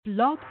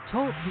Blog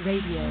Talk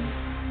Radio.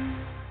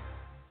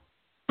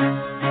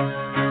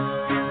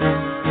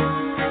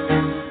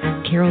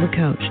 Carol the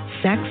Coach.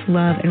 Sex,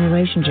 love, and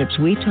relationships.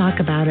 We talk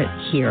about it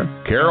here.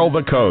 Carol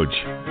the Coach.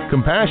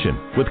 Compassion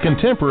with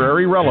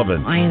contemporary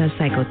relevance. I am a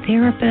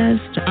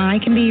psychotherapist. I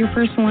can be your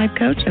personal life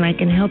coach, and I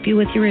can help you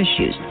with your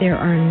issues. There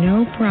are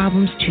no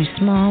problems too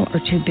small or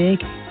too big.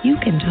 You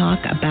can talk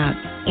about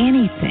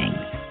anything.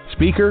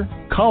 Speaker,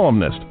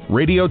 columnist,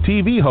 radio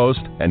TV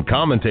host, and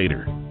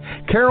commentator.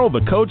 Carol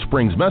the Coach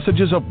brings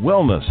messages of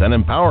wellness and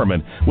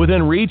empowerment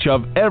within reach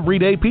of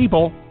everyday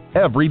people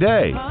every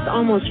day.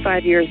 Almost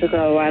 5 years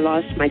ago, I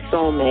lost my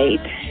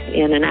soulmate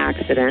in an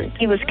accident.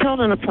 He was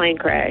killed in a plane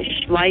crash.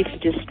 Life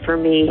just, for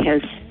me,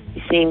 has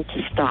seemed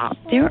to stop.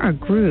 There are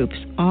groups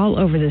all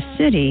over the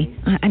city.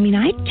 I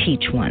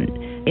teach one.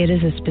 It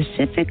is a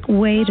specific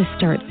way to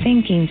start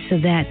thinking so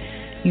that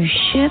you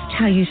shift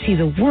how you see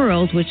the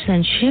world, which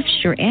then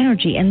shifts your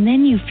energy, and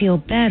then you feel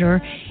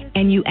better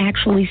and you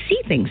actually see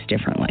things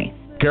differently.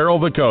 Carol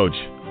the Coach.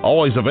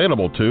 Always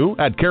available too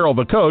at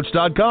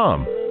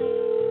carolthecoach.com.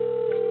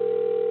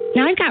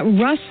 Now I've got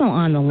Russell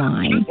on the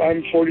line.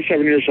 I'm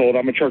 47 years old.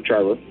 I'm a truck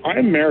driver.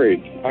 I'm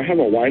married. I have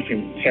a wife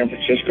in San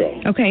Francisco.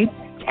 Okay.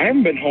 I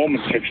haven't been home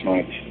in 6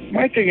 months.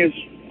 My thing is,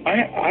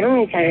 I don't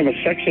know if I have a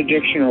sex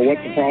addiction or what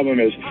the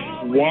problem is.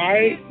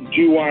 Why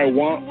do I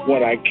want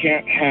what I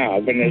can't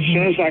have? And as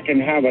soon as I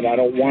can have it, I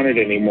don't want it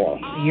anymore.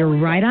 You're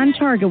right on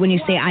target when you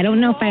say, I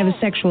don't know if I have a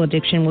sexual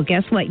addiction. Well,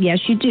 guess what?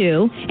 Yes, you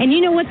do. And you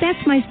know what? That's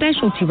my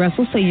specialty,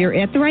 Russell. So you're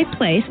at the right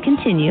place.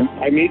 Continue.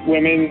 I meet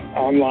women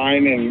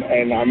online, and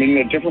I'm in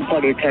a different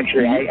part of the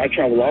country. I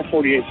travel all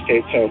 48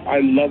 states, so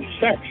I love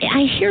sex.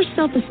 I hear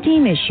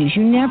self-esteem issues.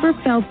 You never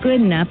felt good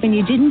enough, and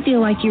you didn't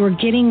feel like you were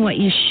getting what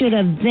you should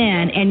have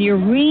then, and you're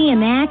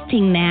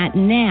reenacting that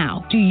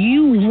now. Do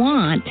you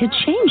want to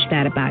change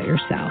that about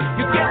yourself?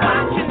 I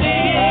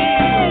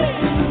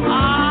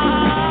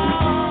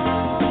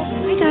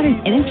got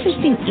an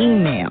interesting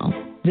email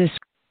this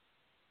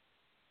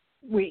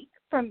week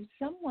from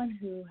someone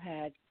who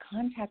had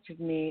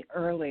contacted me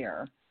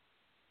earlier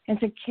and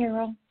said,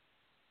 Carol,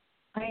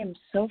 I am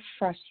so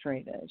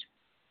frustrated.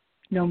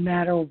 No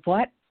matter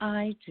what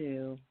I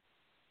do,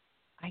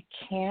 I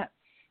can't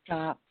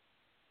stop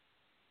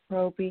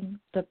probing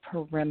the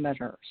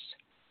perimeters.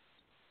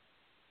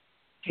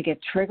 I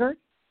get triggered.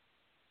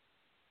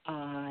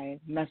 I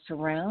mess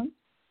around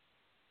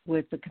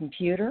with the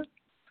computer.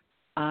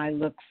 I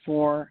look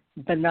for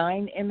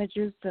benign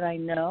images that I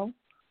know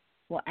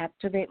will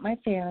activate my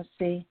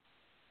fantasy,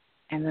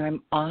 and then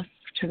I'm off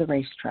to the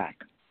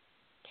racetrack.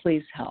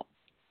 Please help.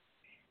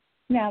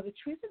 Now, the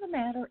truth of the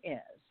matter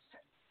is,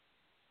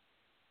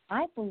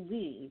 I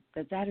believe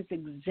that is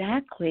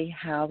exactly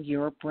how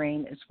your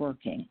brain is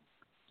working.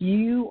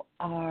 You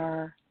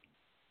are,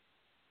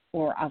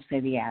 or I'll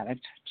say the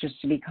addict, just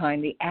to be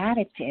kind, the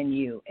addict in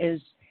you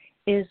is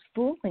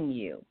fooling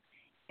you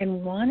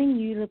and wanting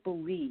you to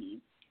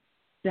believe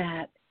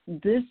that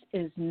this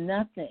is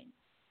nothing.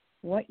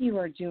 What you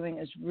are doing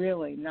is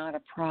really not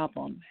a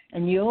problem,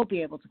 and you'll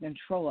be able to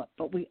control it.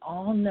 But we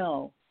all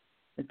know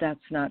that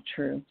that's not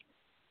true.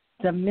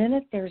 The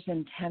minute there's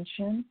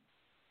intention,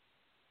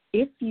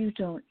 if you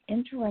don't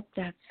interrupt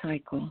that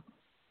cycle,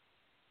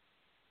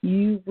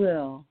 you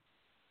will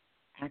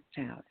act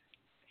out.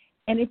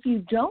 And if you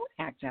don't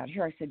act out,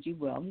 here I said you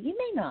will, you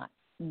may not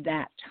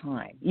that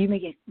time. You may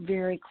get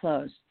very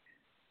close.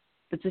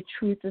 But the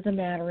truth of the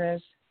matter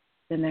is,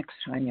 the next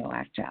time you'll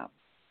act out,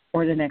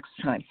 or the next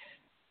time.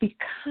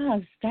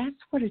 Because that's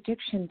what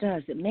addiction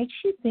does. It makes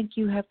you think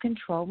you have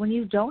control when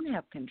you don't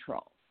have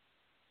control.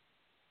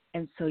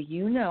 And so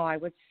I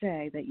would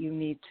say that you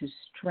need to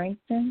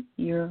strengthen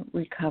your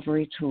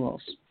recovery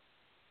tools.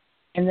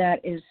 And that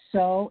is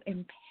so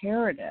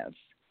imperative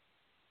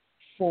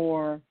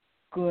for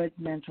good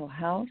mental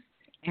health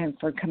and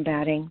for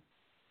combating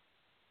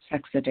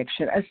sex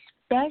addiction,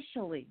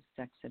 especially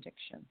sex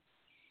addiction,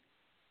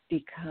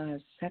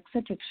 because sex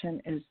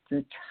addiction is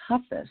the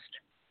toughest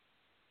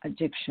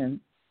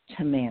addiction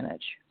to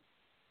manage.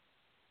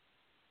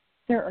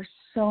 There are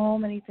so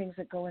many things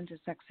that go into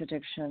sex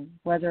addiction,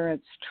 whether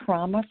it's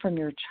trauma from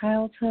your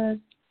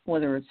childhood,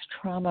 whether it's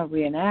trauma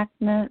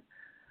reenactment,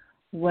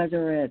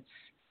 whether it's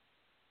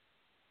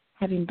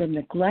having been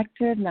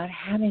neglected, not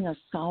having a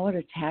solid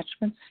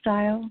attachment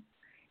style,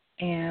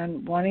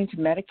 and wanting to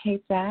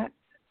medicate that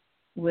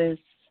with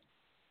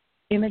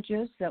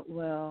images that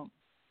will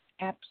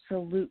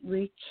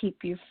absolutely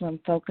keep you from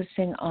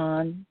focusing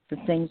on the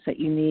things that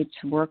you need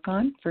to work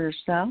on for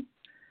yourself.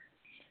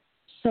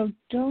 So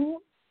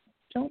don't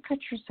cut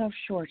yourself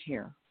short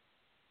here.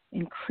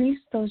 Increase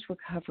those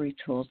recovery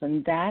tools,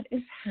 and that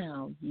is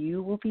how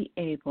you will be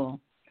able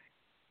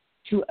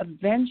to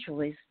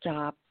eventually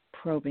stop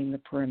probing the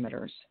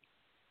perimeters.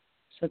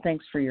 So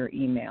thanks for your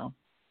email.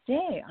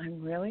 Today,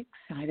 I'm really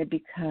excited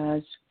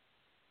because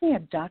we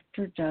have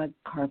Dr. Doug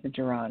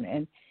Carpenter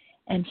on,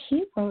 and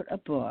he wrote a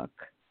book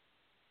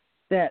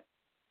that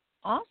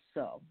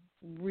also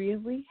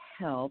really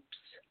helps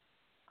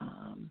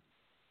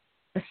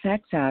a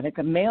sex addict,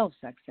 a male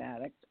sex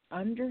addict,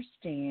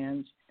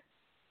 understand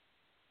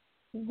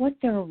what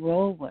their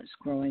role was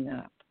growing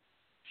up,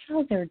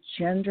 how their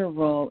gender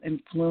role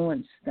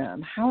influenced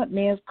them, how it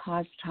may have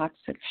caused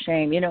toxic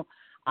shame. You know,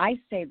 I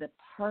say that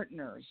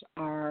partners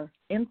are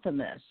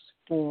infamous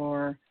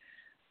for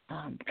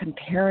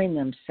comparing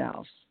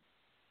themselves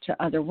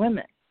to other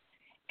women.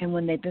 And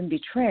when they've been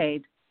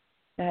betrayed,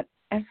 that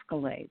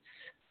escalates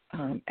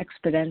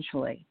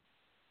exponentially.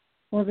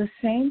 Well, the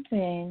same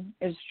thing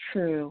is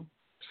true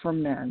for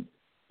men.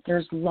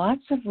 There's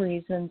lots of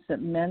reasons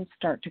that men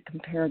start to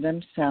compare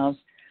themselves,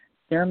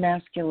 their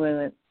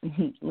masculinity,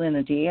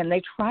 and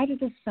they try to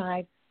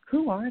decide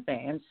who are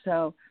they. And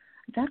so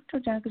Dr.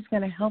 Doug is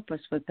going to help us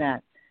with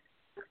that.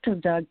 Dr.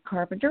 Doug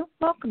Carpenter,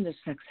 welcome to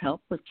Sex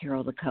Help with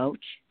Carol the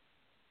Coach.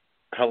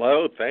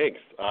 Hello, thanks.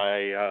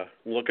 I'm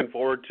looking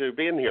forward to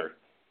being here.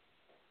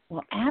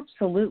 Well,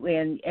 absolutely.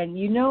 And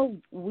you know,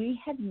 we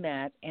had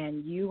met,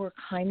 and you were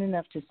kind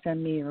enough to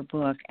send me your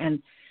book.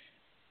 And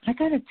I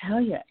got to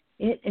tell you,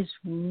 it is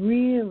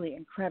really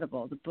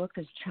incredible. The book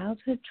is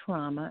Childhood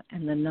Trauma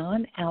and the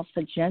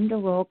Non-Alpha Gender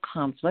Role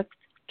Conflict,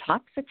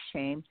 Toxic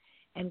Shame,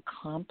 and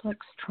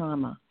Complex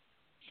Trauma,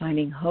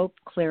 Finding Hope,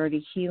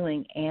 Clarity,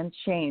 Healing, and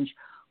Change.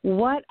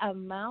 What a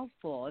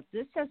mouthful. If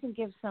this doesn't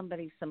give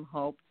somebody some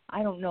hope,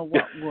 I don't know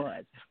what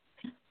would.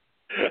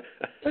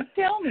 But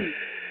tell me,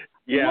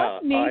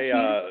 what made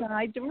you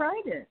decide to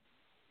write it?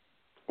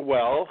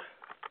 Well,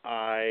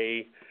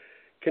 I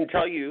can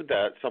tell you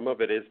that some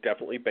of it is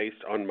definitely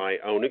based on my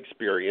own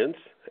experience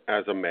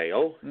as a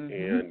male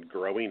and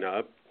growing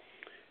up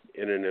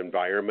in an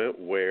environment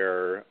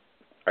where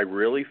I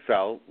really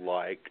felt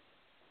like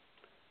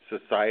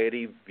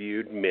society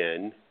viewed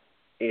men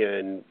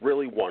in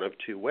really one of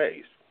two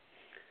ways.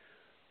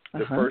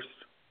 The first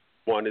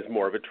one is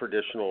more of a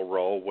traditional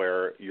role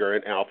where you're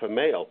an alpha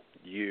male.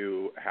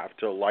 You have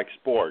to like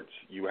sports.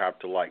 You have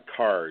to like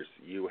cars.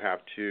 You have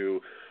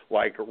to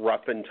like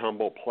rough and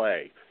tumble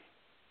play.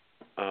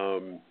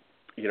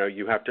 You know,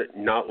 you have to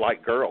not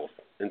like girls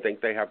and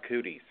think they have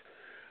cooties.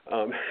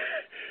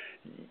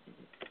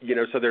 You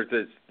know, so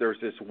there's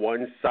this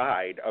one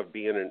side of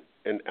being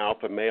an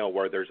alpha male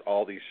where there's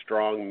all these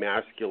strong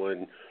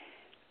masculine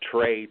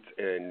traits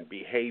and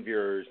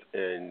behaviors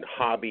and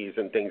hobbies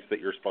and things that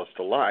you're supposed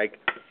to like.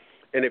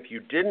 And if you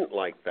didn't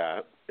like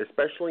that,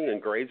 especially in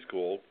grade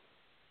school,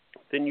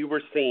 then you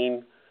were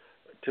seen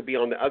to be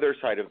on the other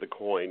side of the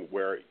coin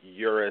where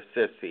you're a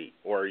sissy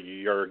or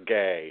you're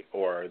gay,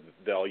 or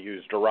they'll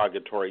use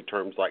derogatory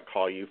terms like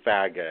call you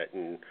faggot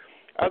and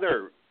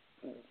other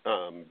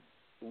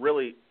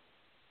really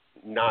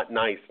not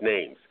nice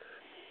names.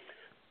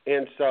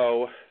 And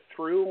so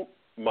through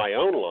my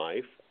own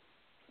life,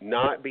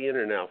 not being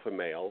an alpha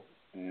male,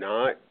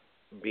 not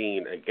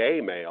being a gay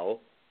male,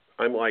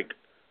 I'm like,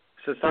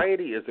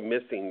 society is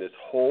missing this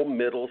whole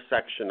middle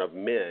section of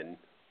men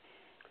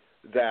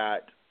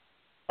that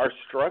are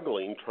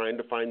struggling trying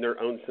to find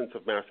their own sense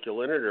of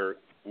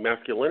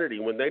masculinity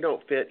when they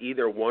don't fit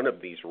either one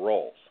of these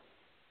roles.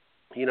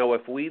 You know,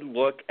 if we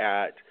look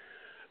at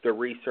the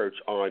research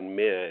on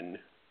men,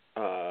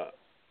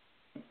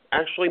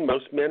 actually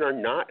most men are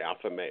not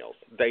alpha males.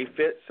 They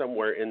fit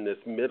somewhere in this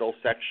middle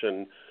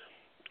section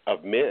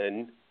of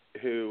men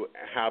who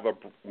have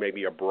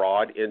maybe a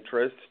broad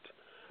interest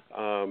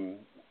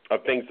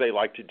of things they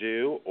like to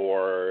do,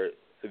 or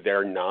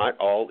they're not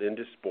all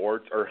into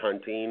sports or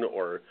hunting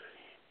or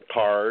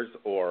cars,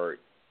 or,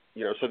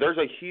 you know, so there's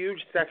a huge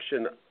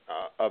section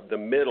of the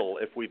middle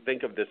if we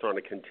think of this on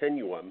a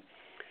continuum.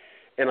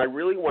 And I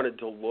really wanted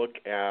to look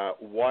at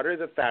what are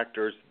the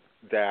factors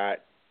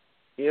that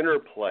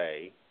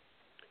interplay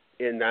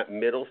in that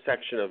middle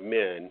section of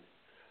men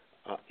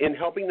in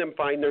helping them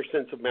find their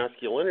sense of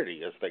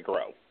masculinity as they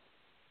grow.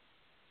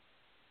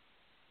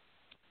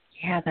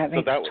 Yeah, that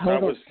makes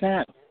total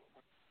sense.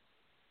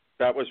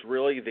 That was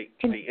really the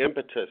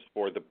impetus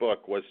for the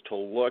book, was to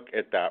look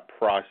at that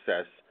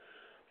process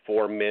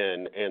for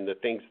men and the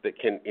things that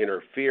can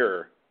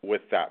interfere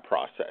with that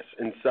process.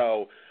 And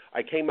so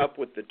I came up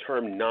with the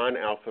term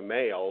non-alpha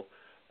male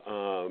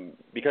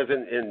because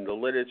in the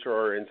literature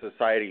or in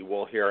society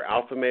we'll hear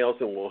alpha males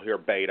and we'll hear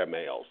beta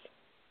males.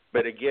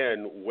 But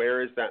again,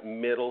 where is that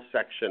middle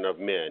section of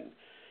men?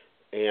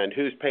 And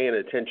who's paying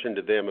attention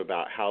to them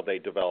about how they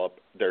develop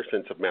their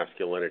sense of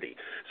masculinity?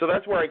 So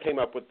that's where I came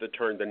up with the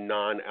term the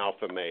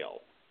non-alpha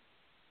male.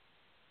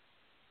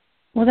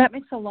 Well, that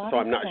makes a lot of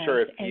sense. So I'm not sure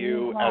if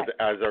you,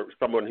 as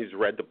someone who's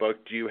read the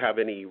book, do you have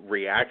any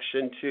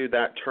reaction to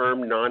that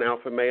term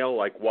non-alpha male?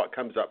 Like, what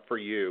comes up for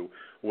you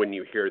when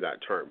you hear that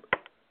term?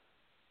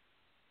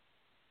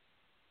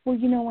 Well,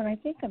 you know, when I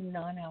think of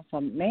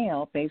non-alpha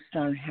male, based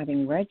on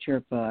having read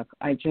your book,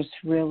 I just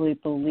really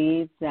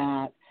believe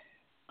that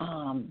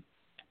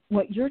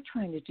what you're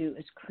trying to do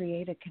is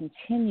create a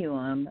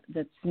continuum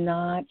that's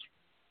not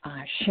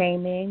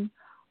shaming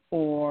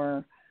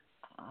or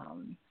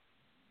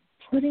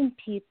putting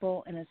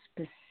people in a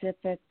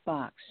specific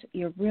box.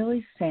 You're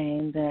really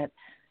saying that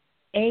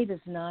A does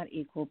not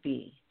equal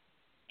B.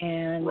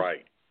 And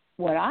right.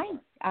 What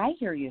I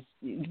hear you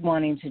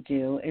wanting to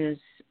do is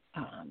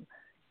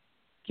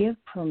give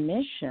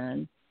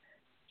permission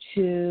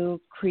to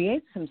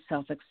create some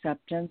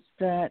self-acceptance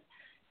that,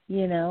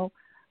 you know,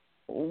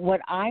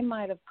 what I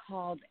might have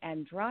called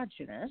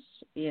androgynous,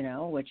 you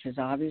know, which is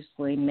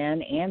obviously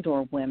men and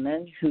or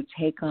women who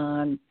take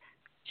on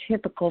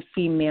typical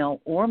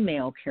female or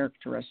male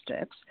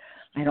characteristics.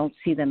 I don't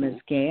see them as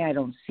gay. I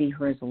don't see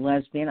her as a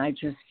lesbian. I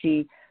just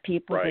see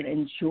people Right. that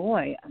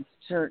enjoy a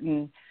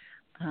certain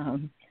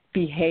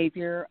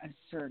behavior, a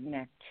certain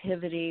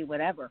activity,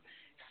 whatever.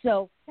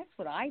 So that's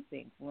what I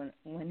think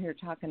when you're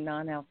talking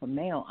non-alpha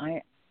male.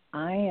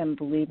 I am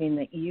believing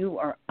that you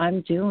are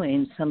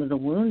undoing some of the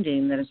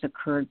wounding that has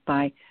occurred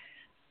by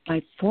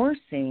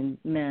forcing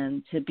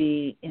men to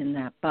be in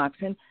that box.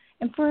 And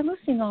for our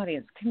listening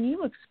audience, can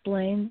you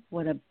explain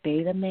what a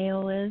beta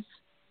male is?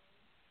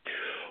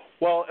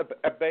 Well,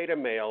 a beta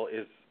male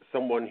is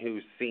someone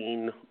who's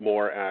seen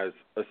more as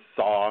a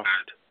soft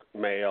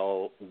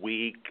male,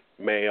 weak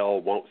male,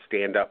 won't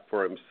stand up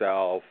for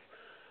himself,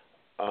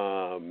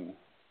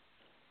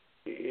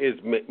 is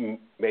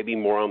maybe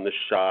more on the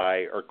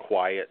shy or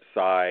quiet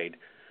side,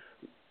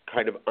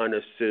 kind of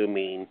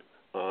unassuming,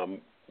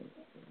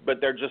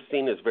 but they're just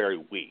seen as very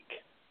weak.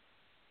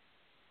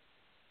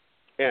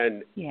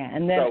 And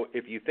so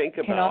if you think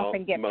about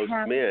most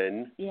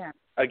men,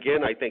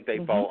 again, I think they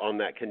fall on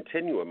that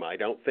continuum. I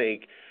don't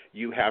think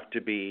you have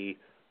to be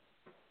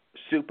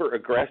super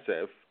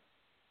aggressive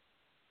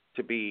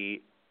to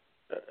be,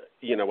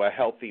 a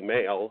healthy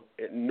male,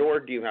 nor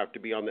do you have to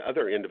be on the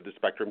other end of the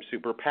spectrum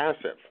super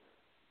passive.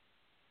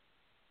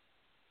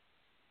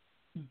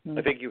 Mm-hmm.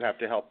 I think you have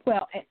to help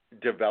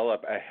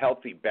develop a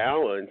healthy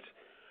balance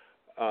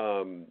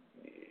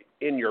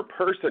in your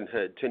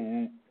personhood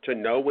to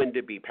know when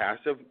to be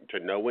passive, to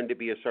know when to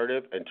be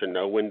assertive, and to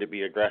know when to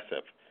be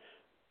aggressive.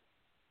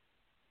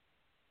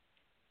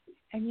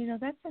 And,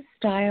 that's a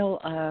style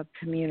of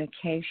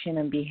communication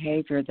and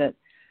behavior that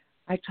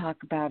I talk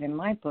about in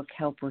my book,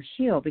 Help or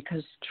Heal,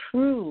 because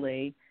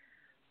truly,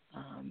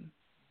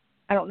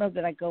 I don't know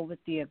that I go with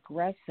the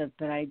aggressive,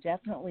 but I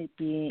definitely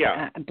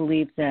I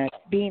believe that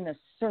being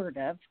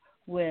assertive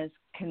with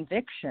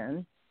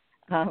conviction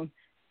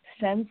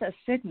sends a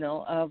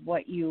signal of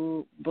what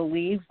you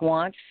believe,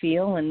 want,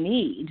 feel, and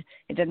need.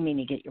 It doesn't mean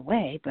you get your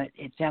way, but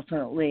it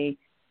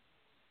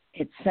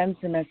sends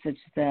the message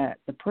that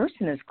the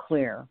person is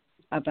clear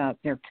about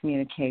their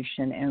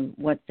communication and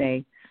what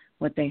they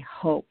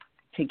hope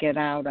to get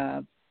out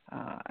of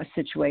a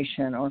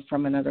situation or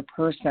from another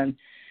person.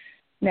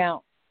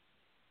 Now,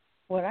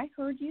 what I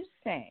heard you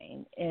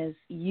saying is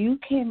you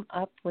came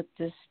up with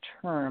this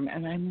term,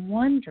 and I'm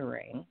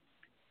wondering,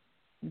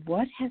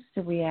 what has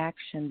the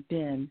reaction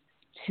been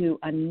to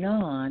a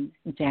non-alpha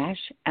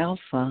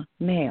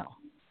male?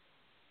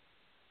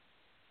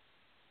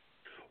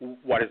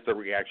 What has the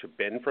reaction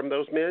been from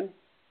those men?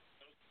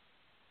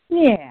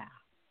 Yeah.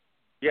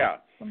 Yeah.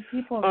 When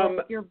people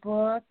read your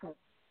book or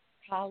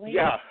colleagues?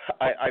 Yeah,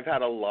 I've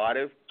had a lot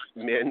of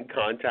men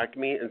contact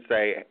me and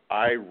say,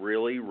 I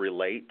really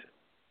relate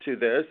to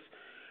this,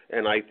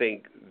 and I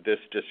think this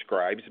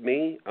describes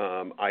me.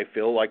 I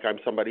feel like I'm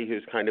somebody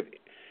who's kind of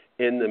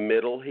in the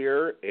middle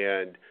here,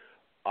 and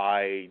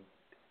I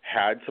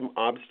had some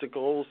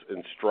obstacles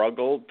and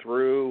struggled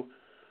through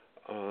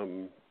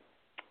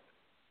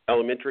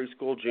elementary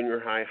school, junior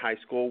high, high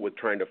school with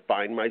trying to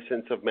find my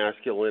sense of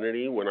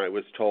masculinity when I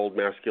was told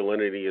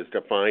masculinity is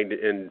defined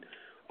in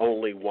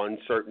only one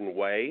certain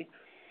way.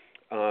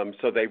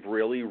 So they've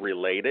really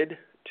related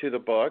to the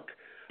book.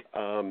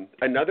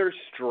 Another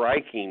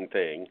striking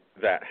thing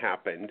that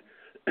happened,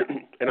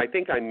 and I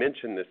think I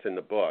mentioned this in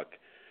the book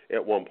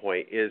at one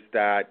point, is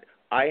that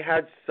I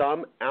had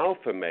some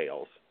alpha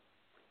males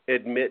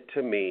admit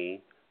to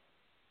me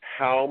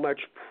how much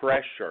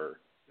pressure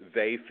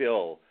they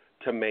feel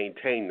to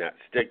maintain that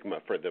stigma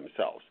for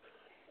themselves,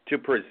 to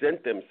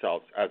present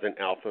themselves as an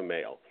alpha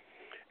male,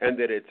 and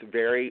that it's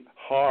very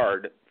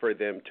hard for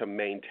them to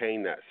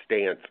maintain that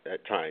stance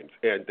at times,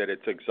 and that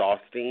it's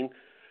exhausting,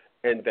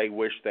 and they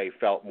wish they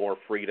felt more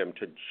freedom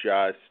to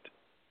just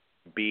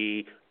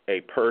be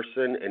a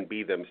person and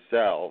be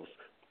themselves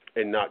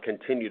and not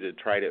continue to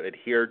try to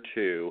adhere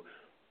to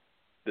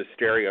the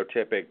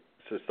stereotypic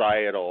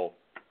societal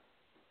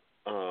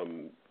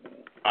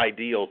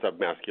ideals of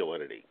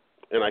masculinity.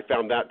 And I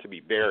found that to be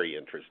very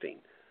interesting.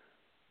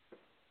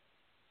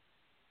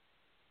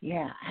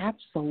 Yeah,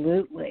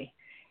 absolutely.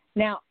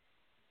 Now,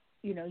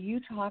 you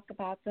talk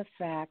about the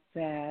fact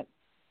that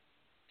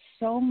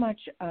so much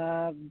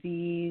of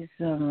these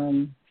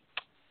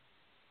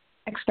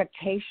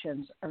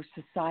expectations are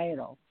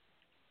societal.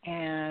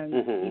 And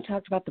you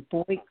talked about the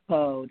boy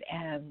code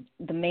and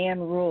the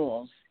man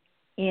rules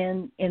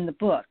in the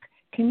book.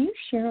 Can you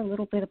share a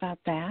little bit about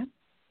that?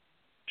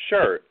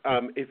 Sure.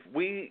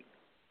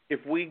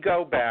 If we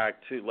go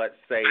back to, let's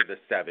say, the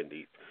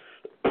 70s,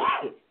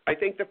 I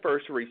think the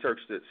first research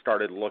that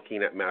started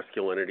looking at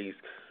masculinity,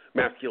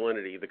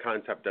 the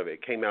concept of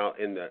it, came out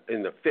in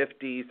the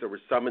 50s. There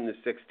was some in the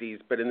 60s,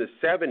 but in the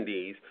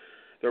 70s,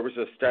 there was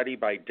a study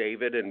by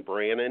David and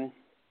Brannon,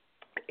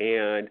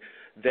 and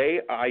they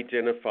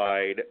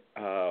identified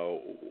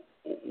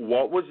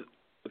what was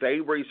they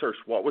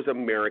researched what was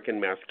American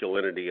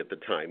masculinity at the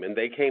time, and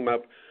they came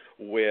up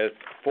with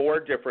 4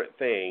 different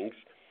things,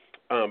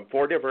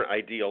 4 different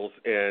ideals,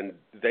 and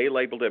they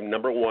labeled them,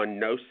 number 1,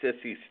 no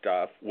sissy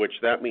stuff, which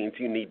that means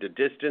you need to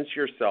distance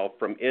yourself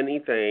from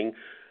anything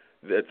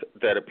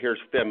that appears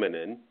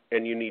feminine,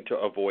 and you need to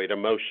avoid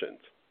emotions.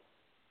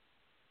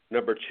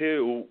 Number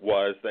 2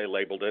 was they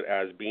labeled it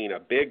as being a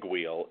big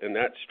wheel, and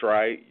that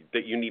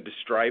you need to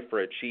strive for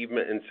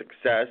achievement and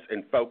success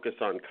and focus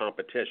on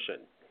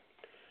competition.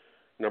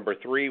 Number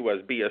 3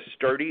 was be a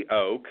sturdy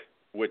oak,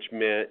 which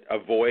meant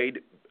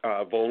avoid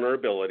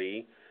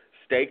vulnerability,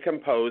 stay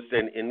composed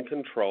and in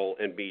control,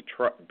 and be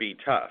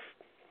tough.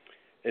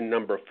 And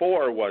number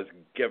 4 was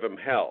give them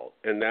hell,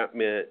 and that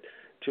meant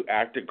to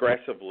act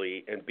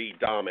aggressively and be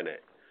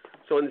dominant.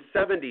 So in the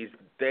 70s,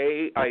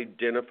 they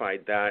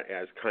identified that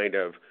as kind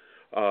of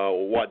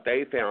what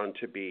they found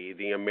to be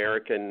the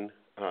American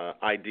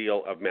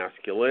ideal of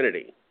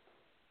masculinity.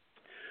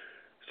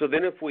 So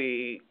then if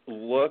we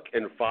look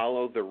and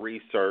follow the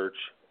research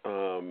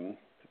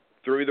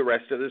through the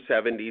rest of the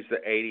 70s,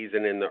 the 80s,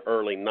 and in the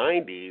early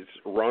 90s,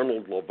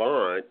 Ronald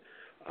Levant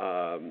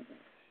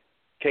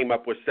came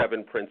up with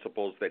 7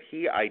 principles that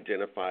he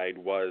identified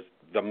was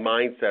the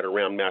mindset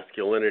around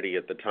masculinity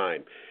at the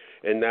time.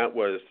 And that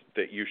was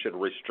that you should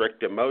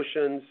restrict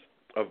emotions,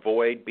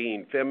 avoid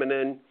being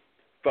feminine,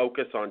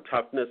 focus on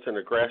toughness and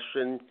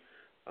aggression,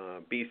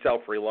 be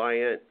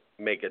self-reliant,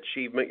 make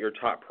achievement your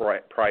top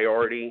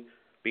priority,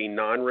 be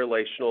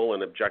non-relational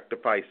and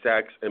objectify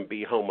sex, and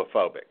be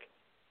homophobic.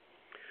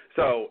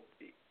 So,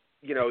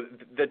 you know,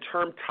 the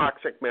term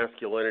toxic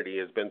masculinity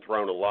has been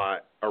thrown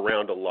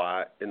around a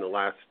lot in the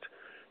last,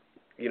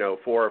 4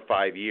 or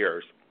 5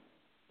 years,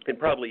 and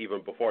probably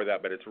even before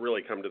that, but it's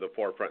really come to the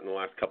forefront in the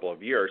last couple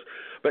of years.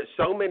 But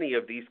so many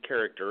of these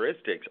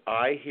characteristics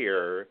I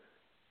hear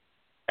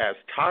as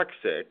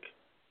toxic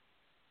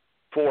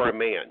for a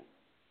man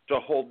to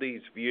hold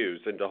these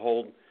views and to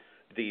hold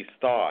these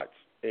thoughts.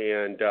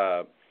 And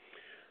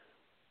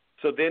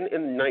so then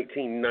in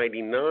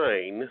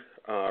 1999,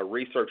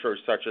 researchers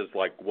such as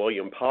like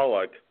William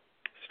Pollock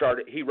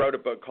he wrote a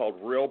book called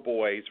Real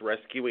Boys,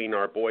 Rescuing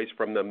Our Boys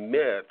from the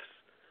Myths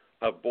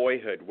of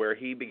Boyhood, where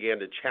he began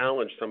to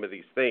challenge some of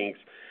these things.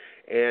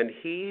 And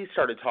he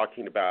started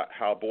talking about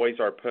how boys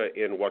are put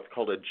in what's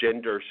called a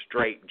gender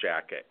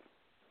straitjacket,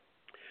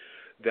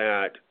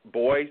 that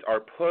boys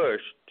are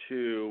pushed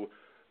to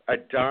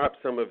adopt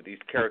some of these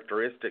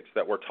characteristics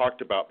that were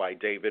talked about by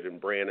David and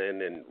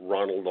Brannon and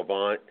Ronald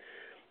Levant,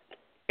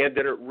 and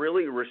that it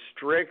really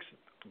restricts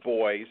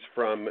boys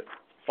from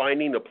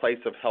finding a place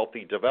of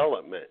healthy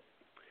development.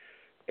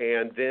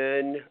 And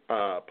then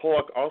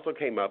Pollock also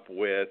came up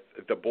with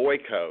the boy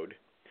code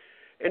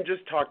and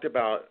just talked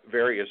about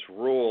various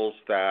rules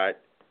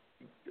that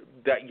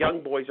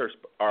young boys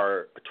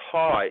are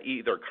taught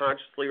either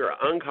consciously or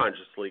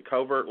unconsciously,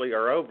 covertly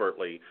or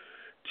overtly,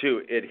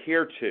 to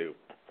adhere to.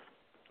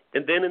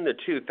 And then in the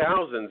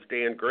 2000s,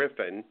 Dan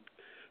Griffin,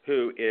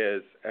 who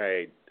is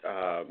a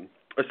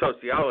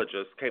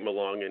sociologist, came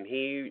along and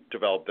he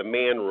developed the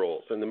man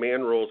rules. And the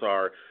man rules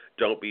are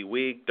don't be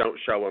weak, don't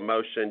show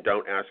emotion,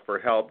 don't ask for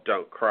help,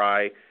 don't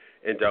cry,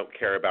 and don't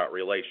care about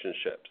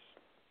relationships.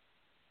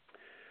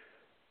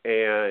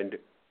 And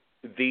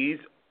these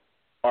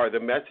are the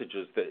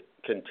messages that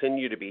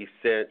continue to be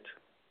sent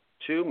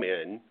to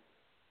men,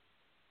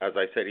 as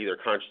I said, either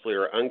consciously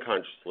or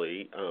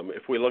unconsciously.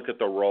 If we look at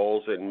the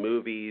roles in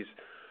movies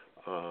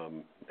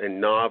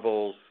and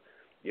novels,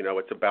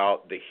 it's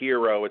about the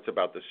hero, it's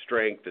about the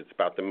strength, it's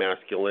about the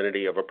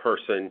masculinity of a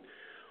person,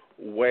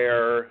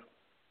 where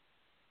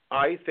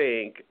I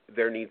think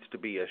there needs to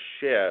be a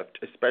shift,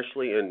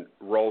 especially in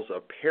roles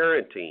of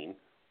parenting,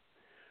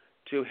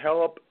 to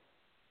help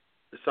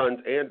sons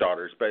and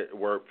daughters, but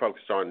we're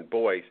focused on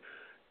boys,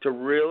 to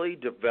really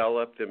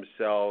develop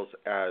themselves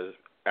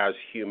as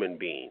human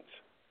beings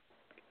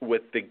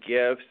with the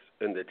gifts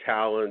and the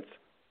talents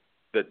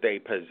that they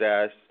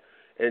possess,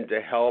 and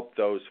to help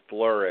those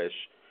flourish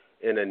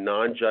in a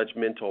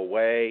non-judgmental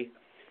way,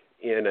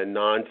 in a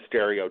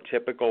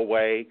non-stereotypical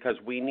way, because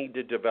we need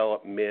to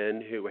develop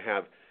men who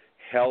have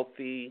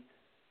healthy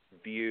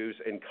views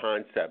and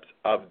concepts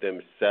of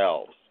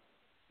themselves,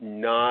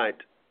 not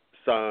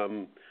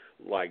some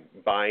like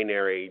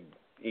binary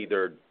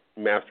either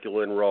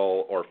masculine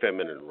role or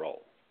feminine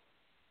role.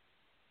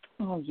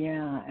 Oh,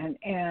 yeah.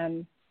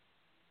 And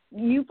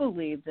you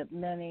believe that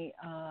many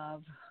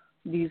of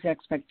these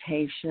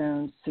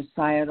expectations,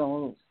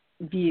 societal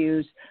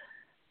views,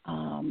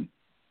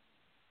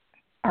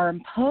 are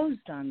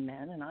imposed on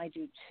men, and I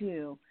do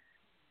too.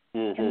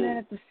 Mm-hmm. And then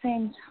at the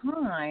same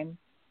time,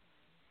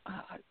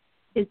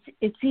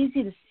 it's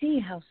easy to see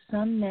how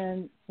some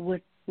men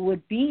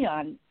would be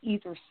on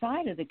either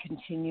side of the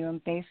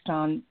continuum based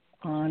on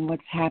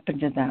what's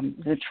happened to them,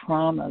 the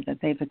trauma that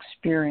they've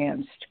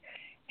experienced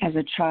as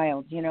a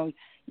child.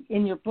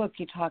 In your book,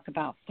 you talk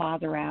about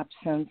father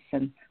absence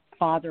and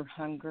father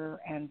hunger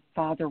and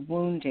father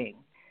wounding.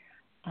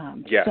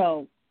 Yes.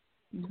 So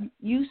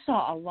you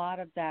saw a lot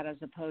of that as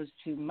opposed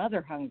to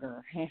mother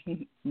hunger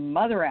and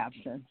mother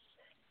absence.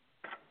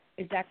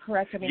 Is that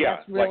correct? I mean, yeah,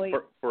 that's really...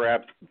 like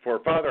for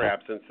father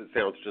absence, it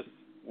sounds just,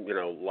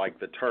 like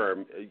the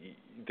term,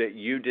 that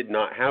you did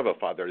not have a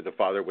father. The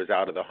father was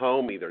out of the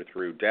home either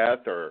through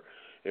death or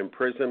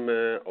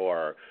imprisonment,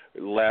 or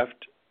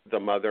left the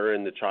mother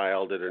and the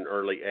child at an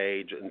early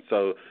age. And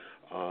so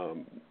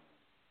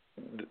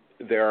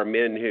there are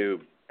men who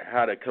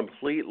had a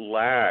complete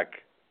lack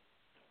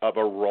of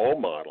a role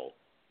model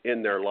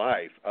in their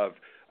life of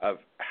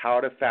how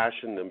to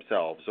fashion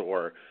themselves,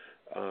 or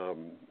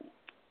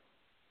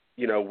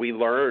we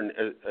learn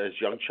as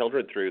young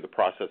children through the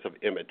process of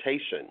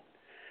imitation.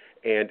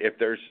 And if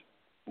there's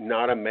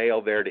not a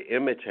male there to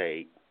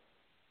imitate,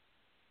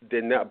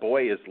 then that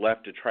boy is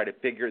left to try to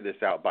figure this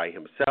out by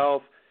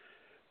himself,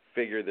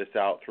 figure this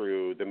out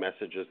through the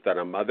messages that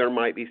a mother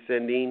might be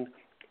sending,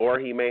 or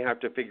he may have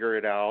to figure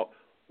it out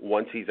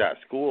once he's at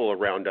school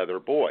around other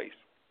boys.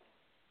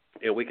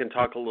 And we can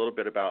talk a little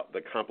bit about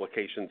the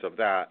complications of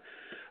that.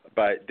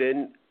 But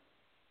then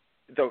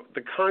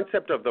the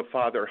concept of the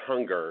father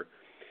hunger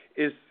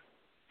is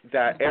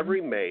that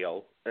every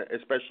male,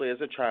 especially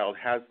as a child,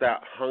 has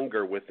that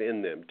hunger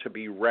within them to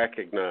be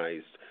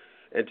recognized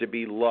and to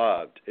be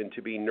loved and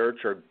to be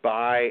nurtured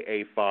by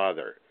a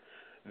father.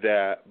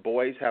 That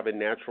boys have a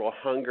natural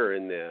hunger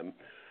in them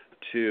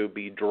to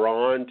be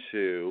drawn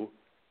to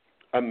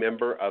a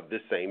member of the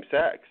same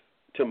sex,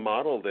 to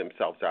model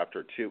themselves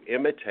after, to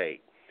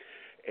imitate.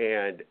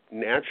 And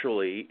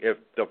naturally, if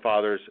the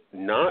father's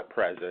not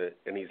present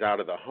and he's out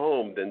of the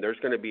home, then there's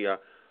going to be a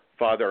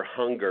father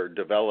hunger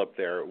develop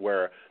there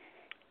where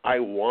I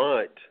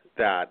want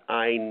that,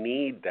 I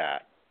need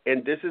that.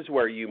 And this is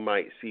where you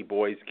might see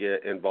boys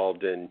get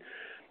involved in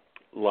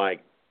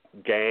like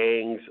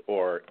gangs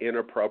or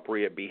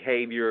inappropriate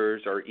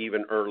behaviors or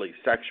even early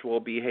sexual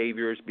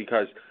behaviors,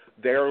 because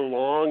they're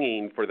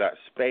longing for that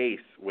space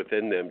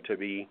within them to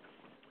be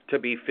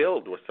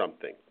filled with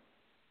something.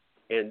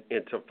 And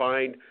to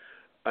find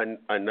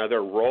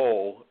another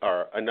role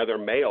or another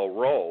male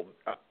role,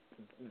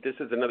 this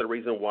is another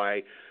reason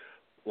why,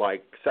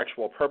 like,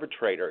 sexual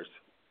perpetrators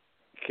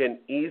can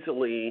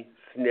easily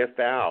sniff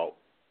out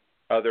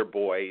other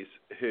boys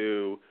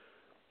who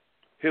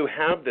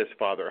have this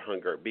father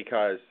hunger,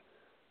 because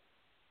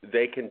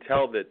they can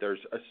tell that there's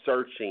a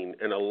searching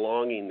and a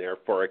longing there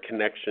for a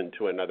connection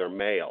to another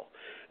male.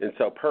 And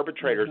so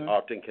perpetrators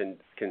often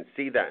can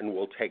see that and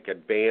will take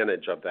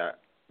advantage of that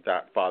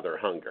father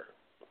hunger.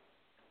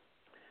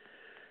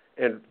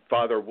 And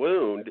father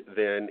wound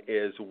then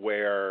is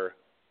where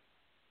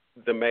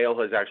the male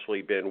has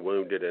actually been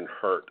wounded and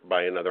hurt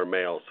by another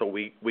male. So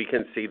we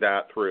can see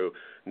that through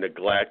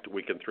neglect.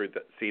 We can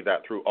see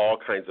that through all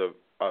kinds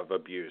of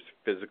abuse,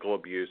 physical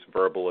abuse,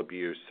 verbal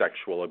abuse,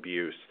 sexual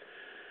abuse.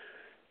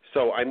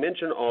 So I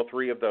mentioned all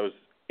three of those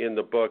in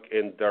the book,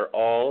 and they're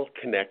all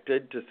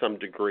connected to some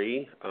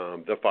degree.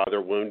 The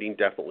father wounding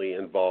definitely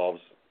involves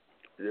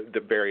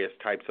the various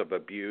types of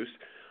abuse,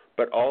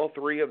 but all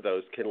three of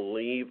those can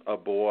leave a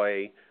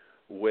boy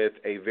with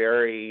a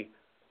very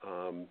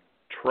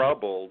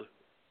troubled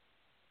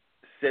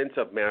sense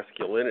of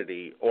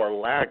masculinity or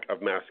lack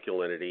of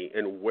masculinity,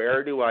 and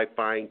where do I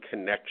find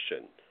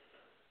connection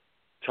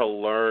to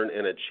learn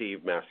and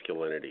achieve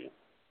masculinity?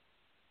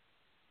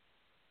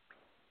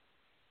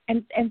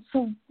 And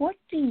so what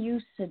do you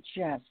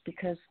suggest?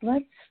 Because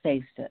let's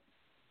face it,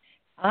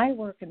 I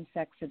work in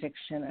sex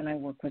addiction and I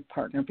work with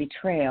partner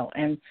betrayal.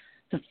 And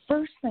the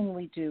first thing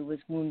we do with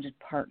wounded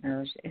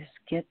partners is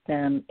get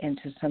them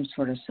into some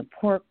sort of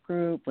support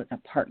group with a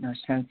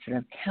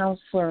partner-sensitive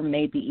counselor,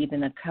 maybe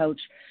even a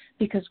coach,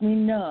 because we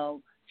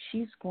know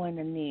she's going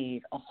to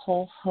need a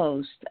whole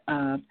host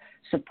of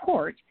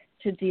support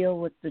to deal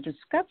with the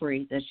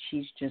discovery that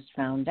she's just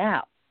found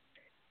out.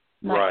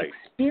 My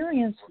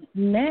experience with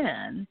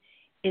men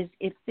is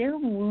if their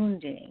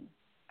wounding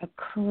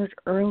occurred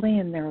early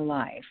in their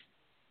life,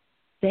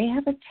 they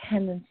have a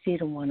tendency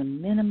to want to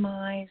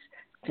minimize,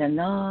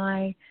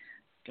 deny,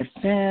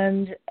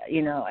 defend.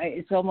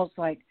 It's almost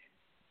like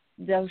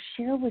they'll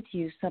share with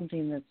you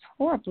something that's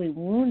horribly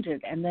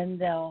wounded, and then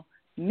they'll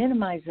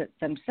minimize it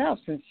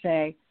themselves and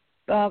say,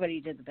 oh, but he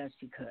did the best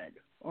he could,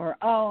 or,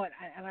 oh,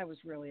 and I was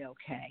really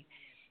okay.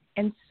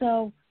 And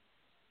so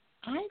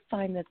I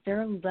find that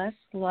they're less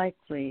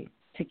likely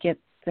to get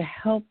the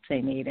help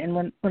they need. And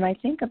when I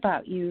think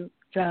about you,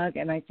 Doug,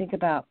 and I think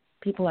about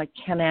people like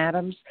Ken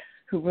Adams,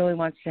 who really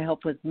wants to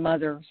help with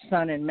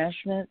mother-son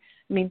enmeshment,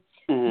 I mean,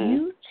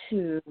 you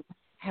two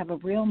have a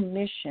real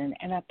mission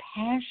and a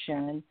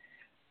passion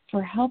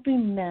for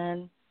helping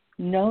men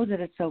know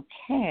that it's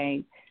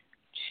okay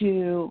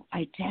to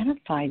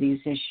identify these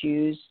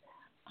issues,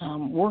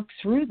 work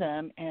through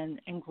them, and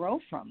grow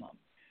from them.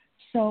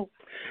 So,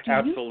 do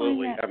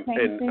absolutely. you find that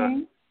same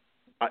thing?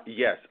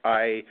 Yes,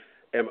 I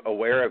am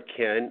aware of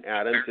Ken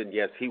Adams, and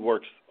yes, he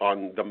works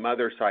on the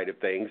mother side of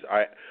things.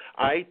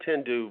 I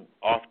tend to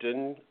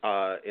often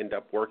end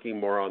up working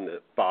more on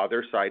the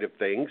father side of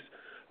things,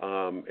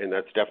 and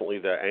that's definitely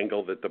the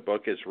angle that the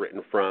book is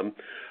written from.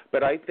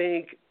 But I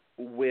think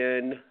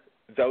when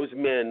those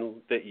men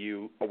that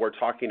you were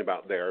talking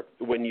about there,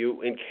 when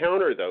you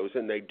encounter those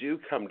and they do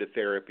come to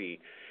therapy,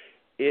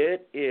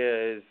 it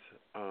is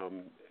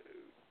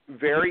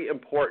very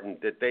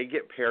important that they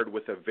get paired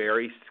with a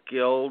very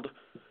skilled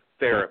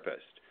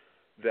therapist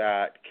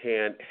that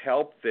can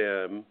help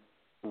them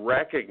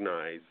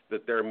recognize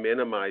that they're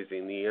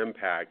minimizing the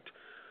impact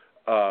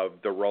of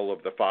the role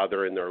of the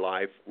father in their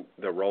life,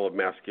 the role of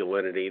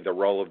masculinity, the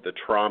role of the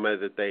trauma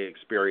that they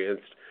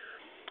experienced.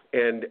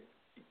 And,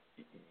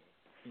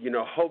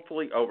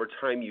 hopefully over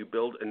time you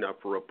build enough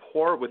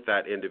rapport with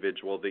that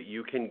individual that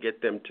you can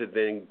get them to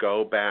then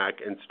go back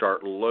and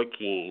start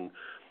looking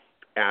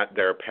at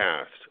their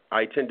past.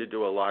 I tend to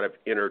do a lot of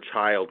inner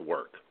child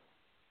work.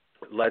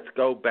 Let's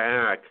go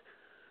back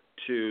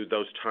to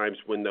those times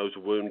when those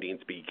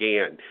woundings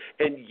began.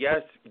 And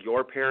yes,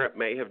 your parent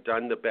may have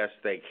done the best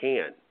they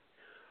can,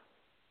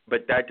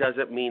 but that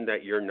doesn't mean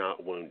that you're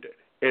not wounded.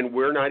 And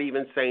we're not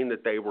even saying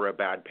that they were a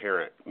bad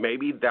parent.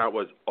 Maybe that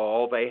was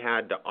all they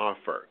had to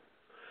offer.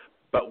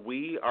 But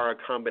we are a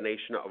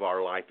combination of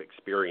our life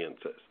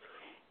experiences.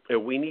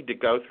 And we need to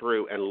go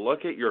through and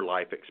look at your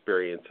life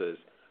experiences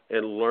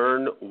and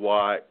learn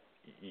what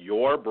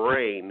your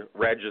brain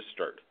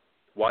registered.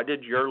 What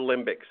did your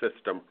limbic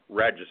system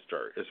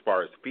register as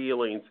far as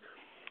feelings?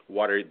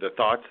 What are the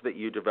thoughts that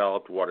you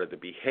developed? What are the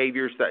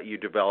behaviors that you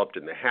developed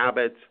and the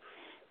habits?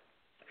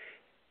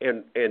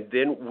 And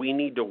then we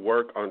need to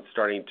work on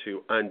starting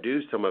to undo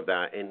some of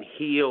that and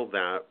heal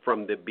that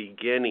from the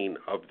beginning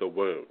of the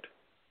wound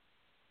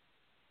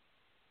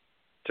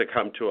to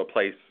come to a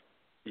place,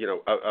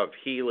 of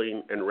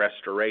healing and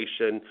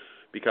restoration.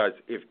 Because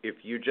if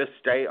you just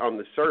stay on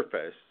the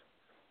surface,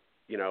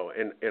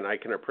 and I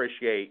can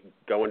appreciate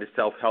going to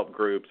self-help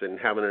groups and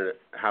having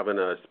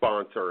a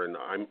sponsor, and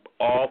I'm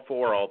all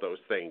for all those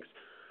things.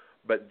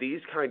 But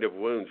these kind of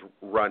wounds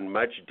run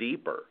much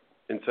deeper.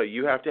 And so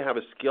you have to have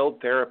a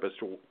skilled therapist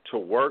to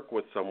work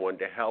with someone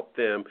to help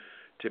them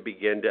to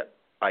begin to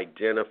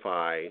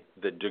identify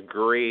the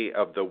degree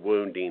of the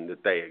wounding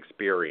that they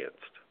experienced.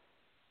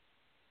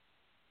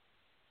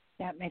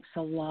 That makes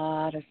a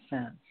lot of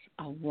sense,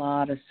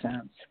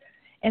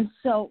 And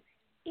so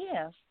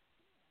if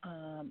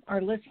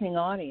our listening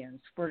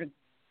audience were to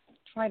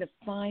try to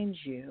find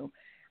you,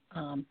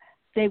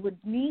 they would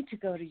need to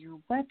go to your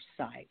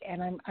website.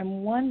 And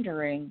I'm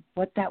wondering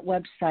what that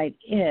website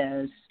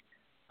is,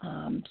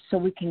 so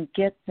we can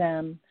get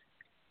them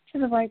to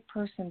the right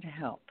person to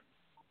help.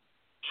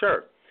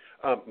 Sure.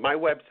 My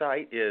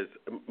website is,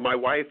 my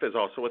wife is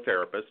also a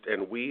therapist,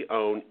 and we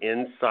own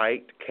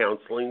Insight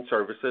Counseling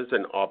Services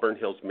in Auburn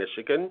Hills,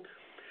 Michigan.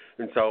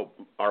 And so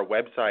our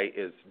website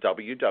is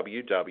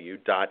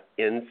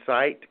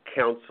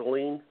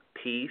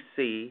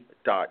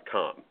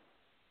www.insightcounselingpc.com.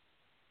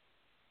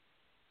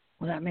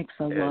 Well, that makes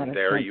a lot of sense. And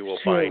there you will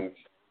find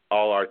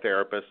all our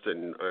therapists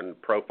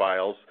and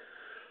profiles,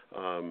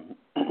 and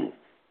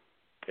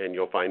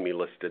you'll find me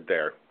listed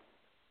there.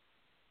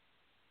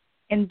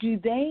 And do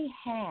they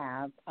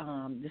have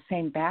the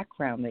same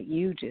background that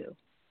you do?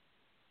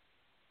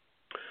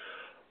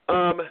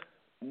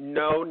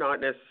 No,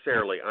 not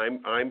necessarily.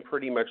 I'm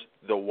pretty much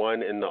the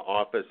one in the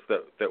office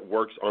that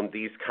works on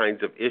these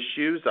kinds of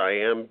issues. I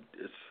am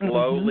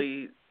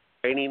slowly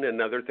training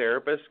another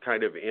therapist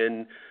kind of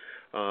in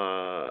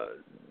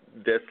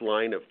this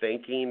line of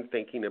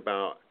thinking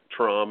about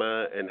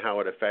trauma and how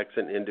it affects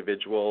an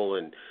individual,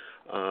 and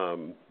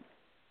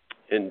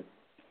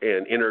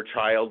inner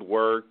child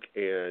work,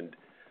 and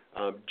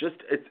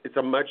it's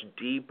a much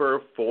deeper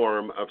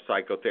form of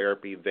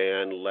psychotherapy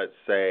than, let's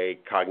say,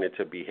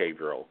 cognitive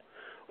behavioral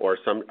or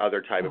some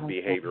other type of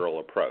behavioral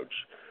approach.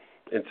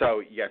 And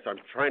so, yes, I'm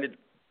trying to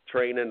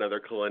train another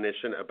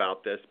clinician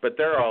about this, but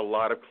there are a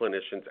lot of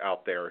clinicians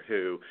out there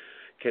who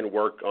can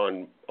work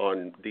on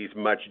these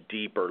much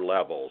deeper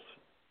levels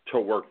to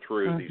work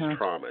through these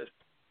traumas.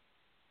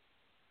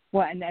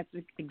 Well, and that's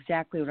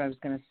exactly what I was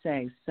going to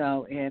say.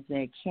 So if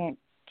they can't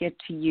get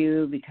to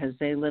you because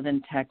they live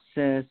in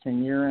Texas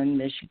and you're in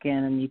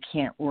Michigan and you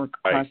can't work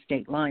across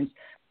state lines,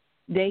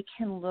 they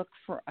can look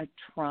for a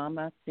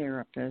trauma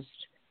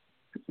therapist,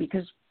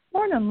 because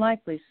more than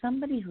likely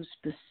somebody who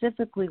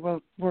specifically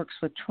works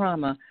with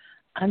trauma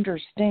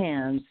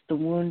understands the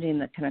wounding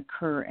that can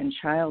occur in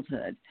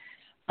childhood.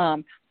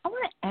 I want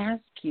to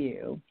ask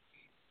you,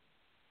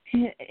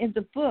 in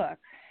the book,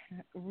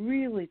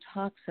 really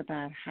talks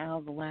about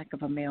how the lack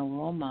of a male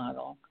role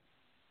model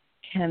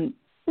can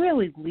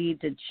really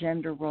lead to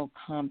gender role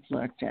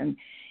conflict. And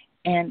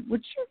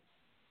would you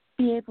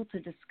be able to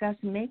discuss,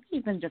 maybe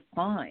even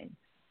define,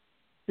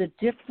 the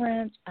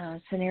different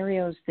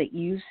scenarios that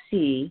you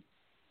see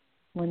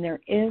when there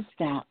is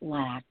that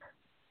lack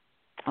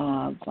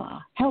of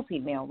healthy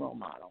male role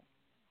model?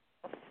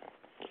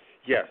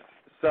 Yes.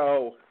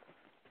 So,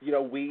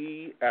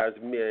 we as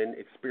men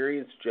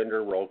experience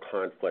gender role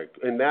conflict,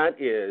 and that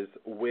is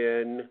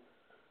when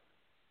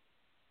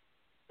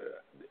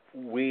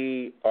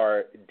we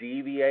are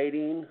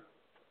deviating,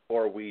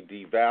 or we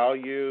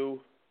devalue,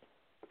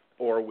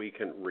 or we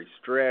can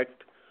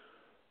restrict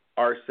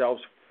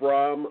ourselves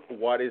from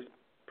what is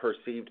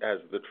perceived as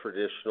the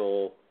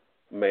traditional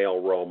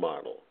male role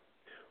model.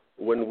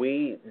 When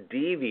we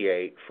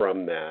deviate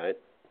from that,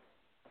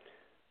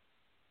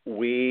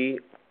 we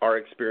are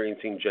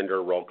experiencing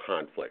gender role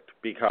conflict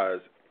because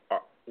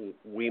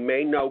we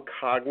may know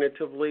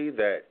cognitively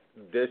that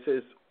this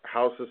is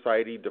how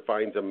society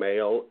defines a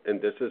male and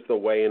this is the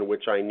way in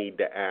which I need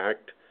to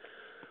act,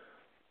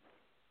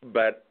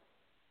 but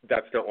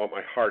that's not what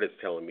my heart is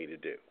telling me to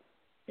do.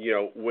 You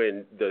know,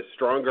 when the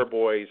stronger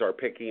boys are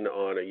picking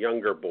on a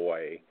younger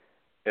boy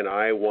and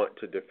I want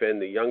to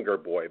defend the younger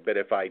boy, but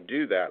if I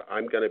do that,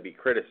 I'm going to be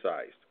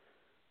criticized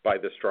by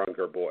the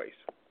stronger boys,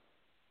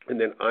 and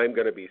then I'm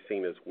going to be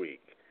seen as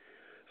weak.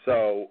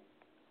 So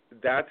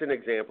that's an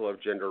example of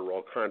gender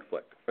role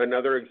conflict.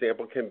 Another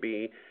example can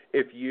be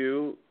if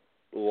you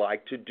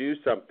like to do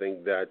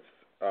something that's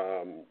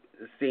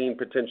seen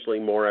potentially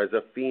more as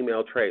a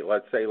female trait.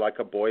 Let's say like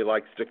a boy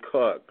likes to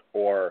cook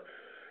or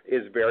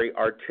is very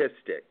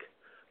artistic.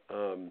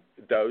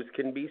 Those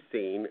can be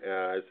seen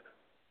as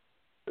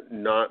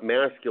not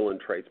masculine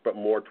traits, but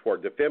more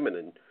toward the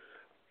feminine.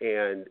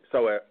 And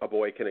so a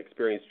boy can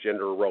experience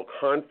gender role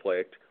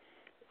conflict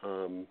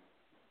from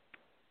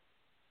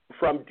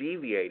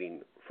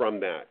deviating from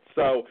that.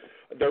 So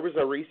there was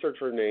a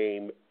researcher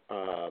named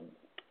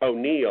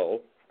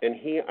O'Neill, and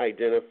he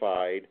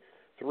identified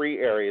 3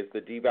 areas: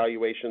 the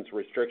devaluations,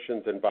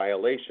 restrictions, and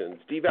violations.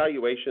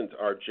 Devaluations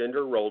are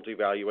gender role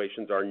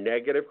devaluations are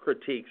negative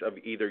critiques of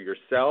either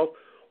yourself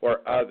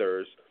or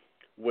others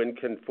when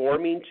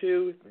conforming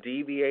to,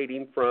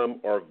 deviating from,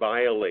 or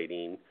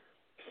violating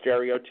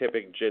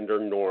stereotypic gender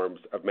norms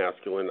of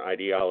masculine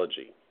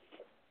ideology.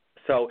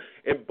 So,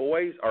 and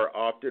boys are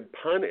often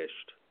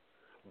punished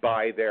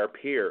by their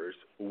peers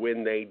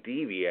when they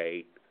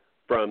deviate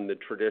from the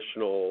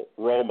traditional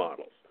role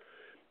models.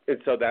 And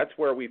so that's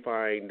where we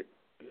find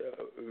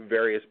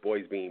various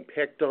boys being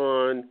picked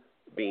on,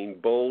 being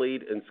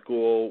bullied in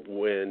school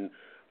when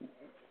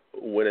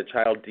a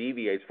child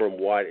deviates from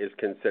what is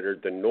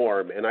considered the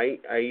norm. And I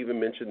even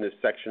mentioned this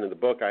section of the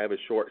book. I have a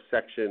short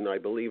section, I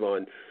believe,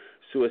 on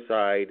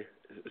suicide.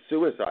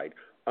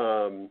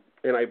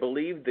 And I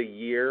believe the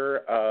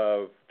year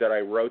that I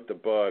wrote the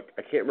book,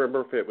 I can't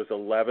remember if it was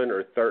 11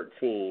 or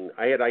 13.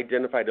 I had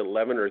identified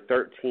 11 or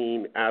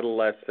 13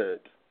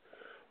 adolescent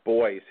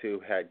boys who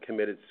had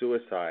committed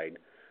suicide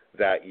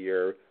that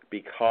year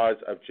because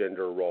of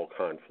gender role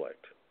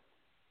conflict.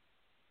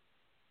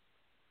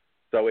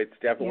 So it's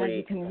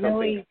definitely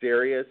something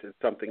serious.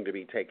 It's something to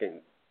be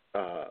taken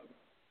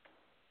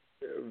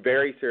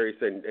very serious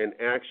and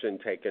action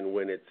taken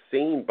when it's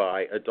seen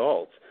by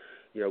adults.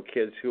 You know,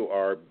 kids who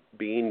are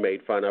being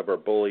made fun of or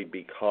bullied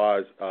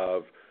because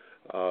of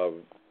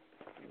the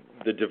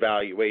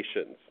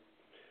devaluations.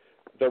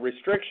 The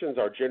restrictions,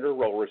 our gender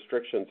role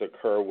restrictions,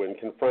 occur when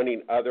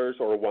confronting others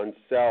or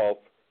oneself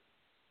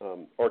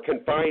or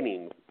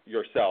confining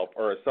yourself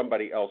or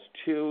somebody else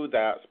to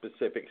that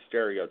specific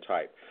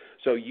stereotype.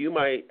 So you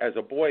might, as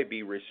a boy,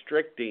 be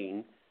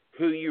restricting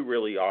who you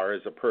really are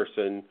as a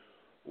person,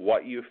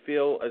 what you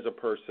feel as a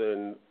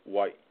person,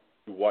 what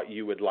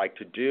you would like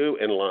to do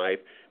in life,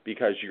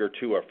 because you're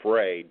too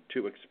afraid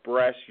to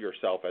express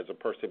yourself as a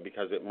person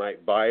because it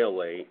might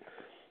violate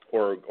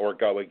or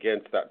go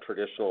against that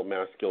traditional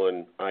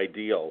masculine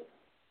ideal.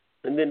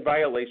 And then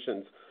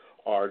violations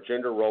are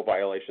gender role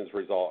violations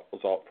result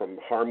from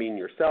harming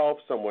yourself,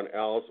 someone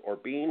else, or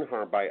being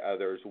harmed by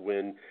others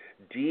when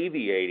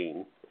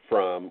deviating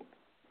from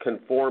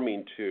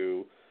conforming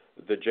to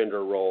the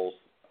gender roles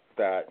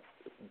that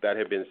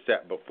have been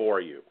set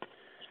before you.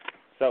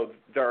 So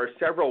there are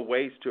several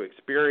ways to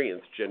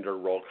experience gender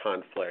role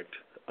conflict.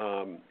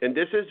 And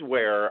this is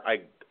where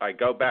I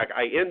go back.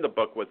 I end the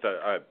book with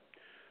a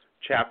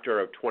chapter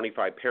of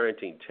 25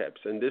 parenting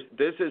tips. And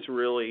this is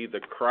really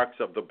the crux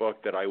of the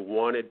book that I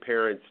wanted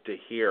parents to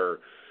hear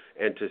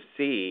and to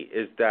see,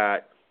 is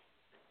that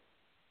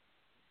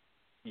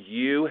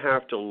you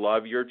have to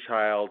love your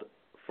child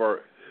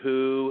for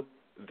who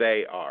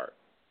they are,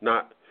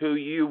 not who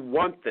you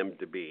want them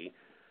to be,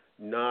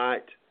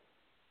 not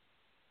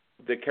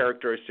the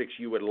characteristics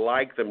you would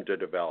like them to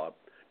develop,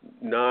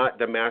 not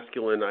the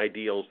masculine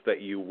ideals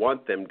that you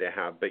want them to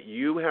have, but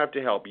you have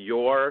to help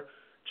your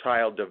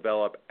child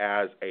develop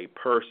as a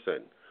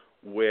person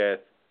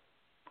without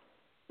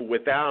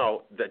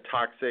the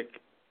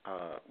toxic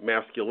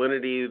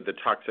masculinity, the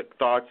toxic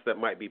thoughts that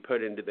might be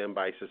put into them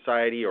by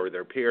society or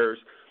their peers,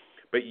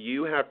 but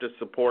you have to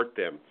support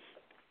them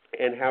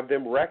and have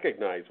them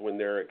recognize when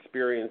they're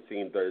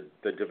experiencing the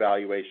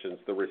devaluations,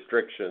 the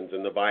restrictions,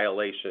 and the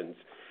violations,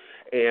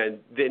 and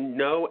then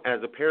know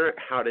as a parent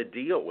how to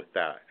deal with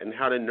that and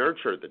how to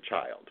nurture the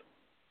child.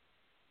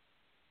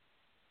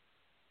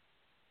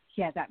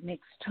 Yeah, that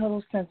makes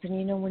total sense. And,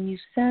 you know, when you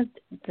said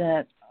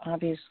that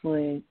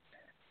obviously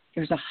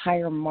there's a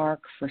higher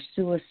mark for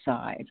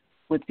suicide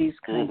with these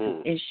kinds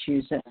of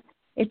issues,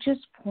 it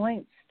just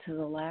points to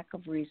the lack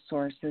of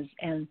resources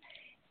and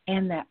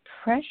that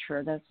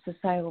pressure, that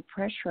societal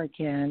pressure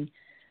again,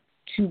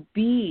 to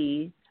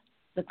be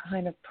the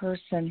kind of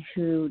person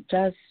who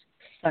does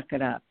suck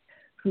it up,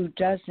 who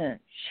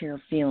doesn't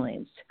share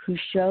feelings, who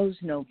shows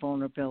no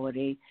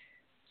vulnerability.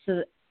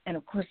 So, and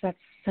of course, that's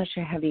such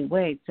a heavy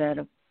weight that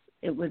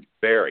it would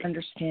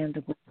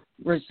understandably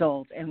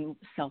result in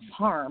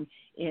self-harm,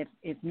 if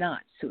not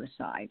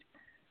suicide.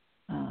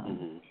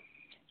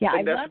 Yeah,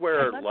 and that's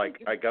where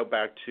I go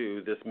back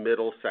to this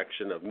middle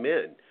section of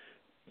men.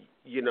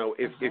 You know,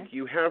 if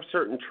you have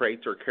certain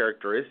traits or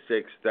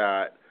characteristics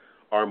that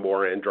are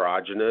more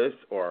androgynous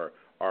or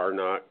are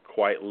not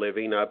quite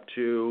living up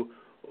to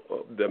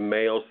the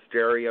male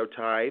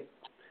stereotype,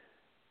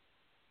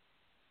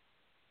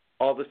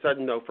 all of a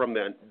sudden, though, from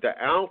the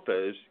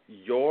alphas,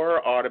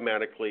 you're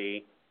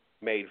automatically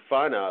made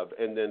fun of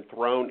and then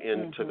thrown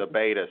into the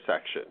beta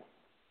section.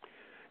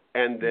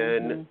 And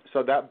then,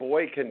 so that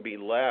boy can be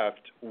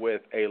left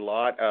with a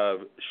lot of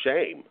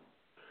shame.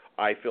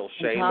 I feel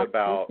shame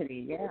about,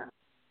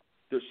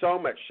 there's so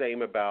much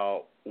shame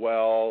about,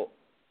 well,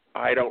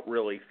 I don't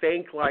really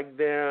think like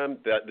them.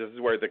 That this is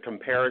where the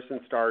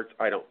comparison starts.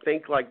 I don't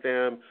think like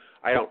them.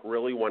 I don't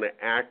really want to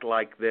act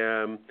like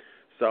them.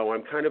 So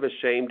I'm kind of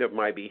ashamed of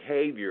my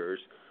behaviors.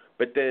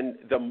 But then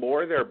the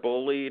more they're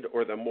bullied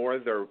or the more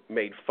they're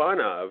made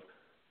fun of,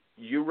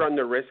 you run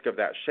the risk of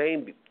that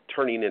shame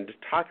turning into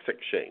toxic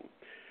shame.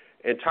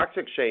 And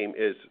toxic shame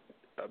is,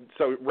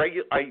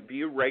 I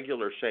view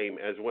regular shame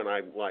as when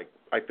I'm like,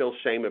 I feel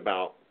shame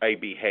about a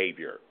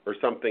behavior or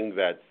something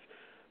that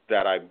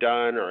I've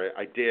done or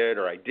I did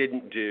or I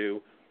didn't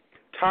do.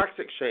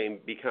 Toxic shame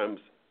becomes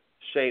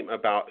shame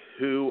about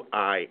who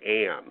I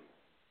am.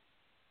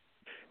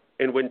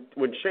 And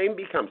when shame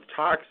becomes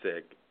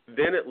toxic,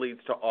 then it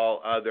leads to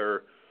all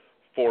other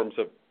forms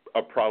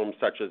of problems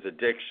such as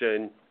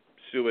addiction,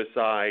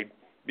 suicide,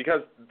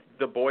 because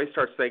the boy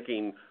starts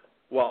thinking,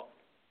 well,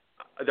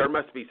 there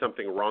must be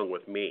something wrong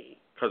with me,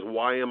 because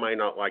why am I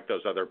not like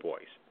those other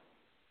boys?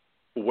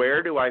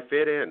 Where do I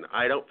fit in?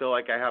 I don't feel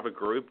like I have a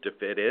group to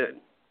fit in.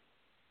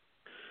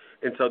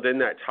 And so then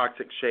that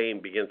toxic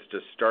shame begins to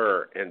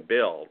stir and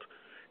build.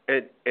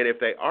 And if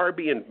they are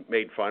being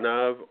made fun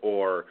of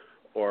or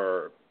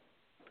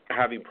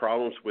having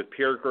problems with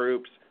peer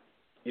groups,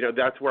 you know,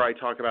 that's where I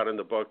talk about in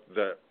the book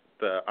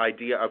the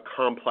idea of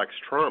complex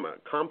trauma.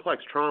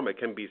 Complex trauma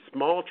can be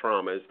small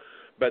traumas,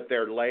 but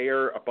they're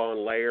layer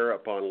upon layer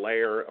upon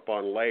layer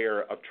upon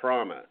layer of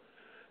trauma.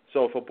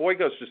 So if a boy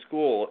goes to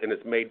school and is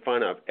made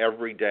fun of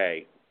every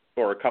day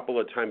or a couple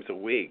of times a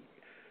week,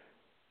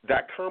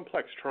 that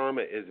complex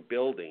trauma is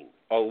building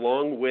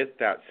along with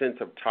that sense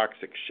of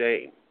toxic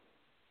shame.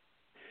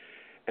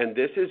 And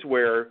this is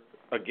where,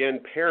 again,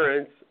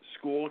 parents,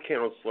 school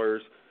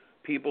counselors,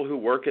 people who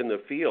work in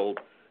the field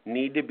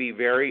need to be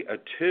very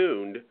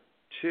attuned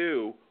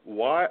to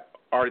what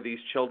are these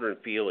children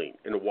feeling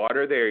and what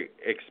are they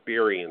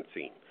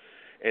experiencing,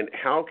 and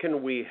how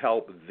can we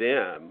help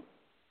them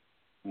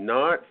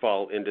not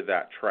fall into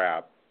that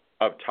trap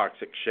of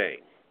toxic shame.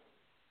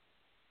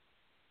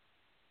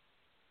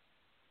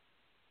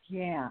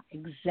 Yeah,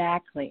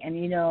 exactly. And,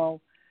 you know,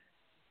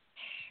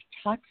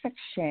 toxic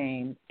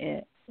shame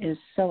is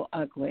so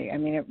ugly. I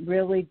mean, it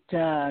really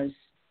does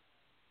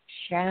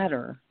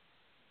shatter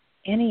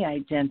any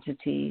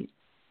identity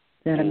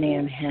that a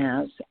man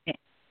has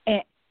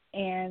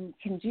and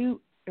can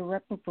do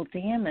irreparable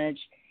damage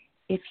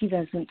if he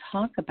doesn't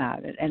talk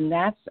about it. And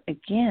that's,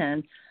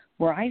 again,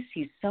 where I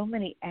see so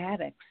many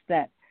addicts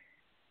that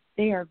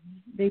they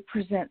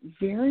present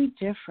very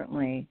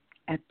differently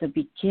at the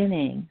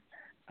beginning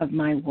of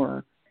my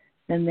work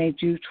than they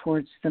do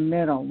towards the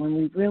middle. When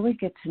we really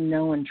get to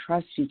know and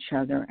trust each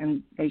other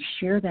and they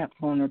share that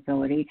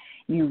vulnerability,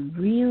 you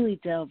really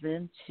delve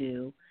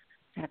into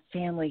that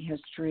family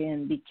history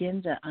and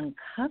begin to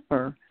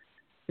uncover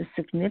the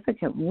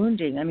significant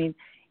wounding. I mean,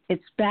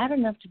 it's bad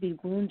enough to be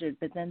wounded,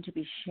 but then to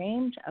be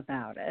shamed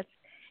about it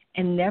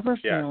and never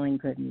feeling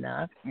good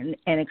enough and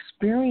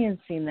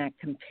experiencing that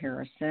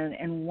comparison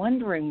and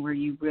wondering where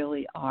you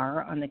really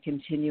are on the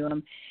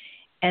continuum,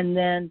 and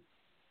then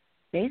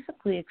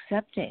basically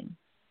accepting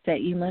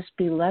that you must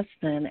be less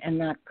than and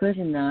not good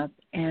enough.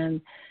 And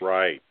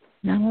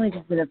not only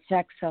does it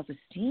affect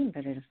self-esteem,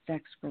 but it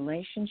affects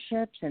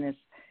relationships, and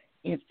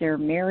if they're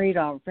married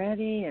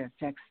already, it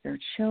affects their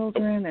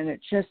children, and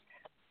it just,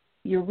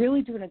 you're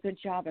really doing a good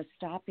job of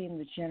stopping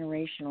the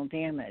generational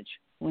damage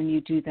when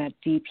you do that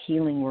deep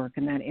healing work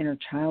and that inner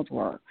child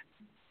work.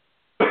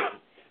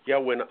 Yeah,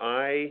 when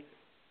I,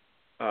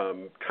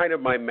 kind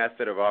of my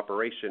method of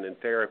operation in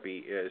therapy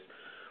is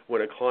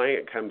when a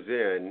client comes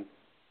in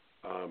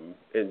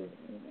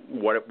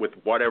with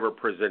whatever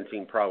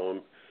presenting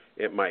problem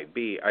it might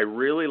be, I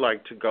really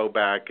like to go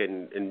back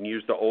and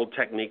use the old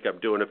technique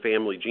of doing a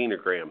family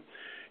genogram,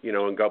 you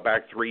know, and go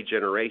back 3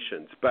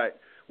 generations. But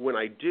when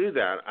I do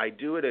that, I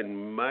do it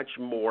in much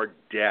more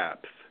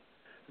depth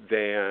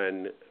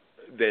than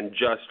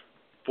just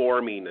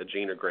forming a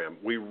genogram.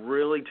 We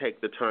really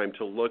take the time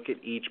to look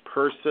at each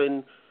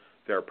person,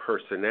 their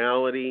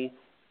personality,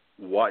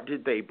 what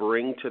did they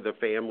bring to the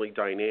family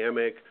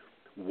dynamic,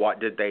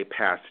 what did they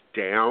pass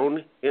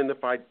down in the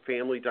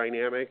family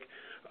dynamic,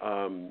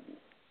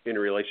 in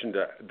relation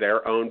to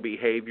their own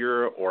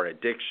behavior or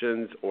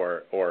addictions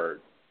or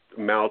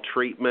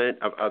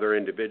maltreatment of other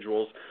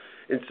individuals.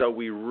 And so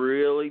we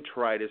really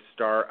try to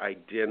start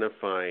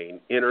identifying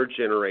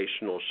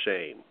intergenerational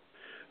shame.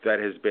 that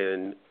has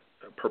been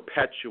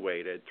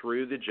perpetuated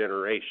through the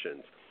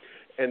generations.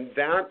 And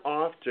that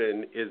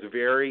often is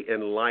very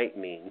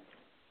enlightening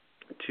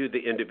to the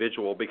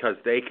individual because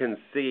they can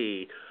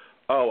see,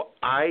 oh,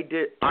 I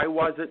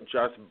wasn't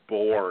just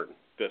born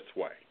this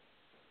way.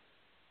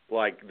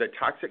 Like the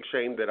toxic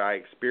shame that I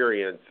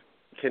experience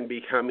can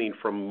be coming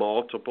from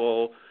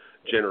multiple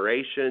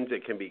generations.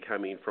 It can be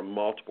coming from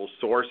multiple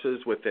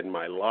sources within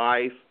my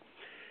life.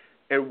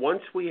 And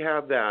once we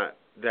have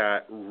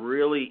that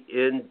really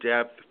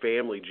in-depth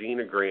family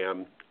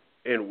genogram,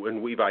 and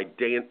when we've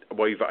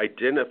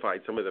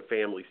identified some of the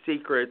family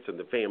secrets and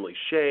the family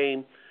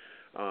shame,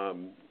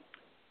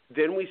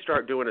 then we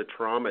start doing a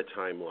trauma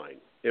timeline.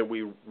 And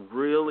we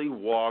really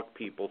walk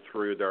people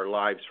through their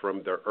lives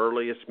from their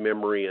earliest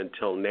memory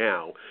until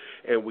now.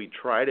 And we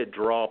try to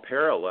draw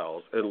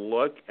parallels and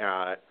look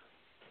at,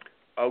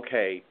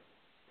 okay,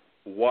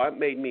 what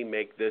made me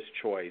make this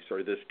choice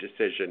or this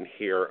decision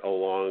here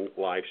along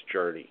life's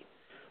journey?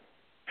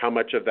 How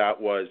much of that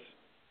was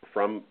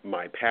from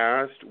my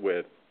past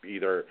with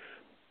either,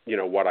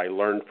 what I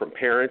learned from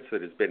parents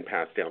that has been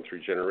passed down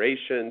through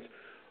generations?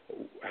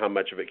 How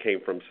much of it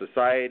came from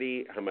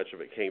society? How much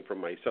of it came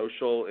from my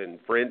social and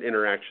friend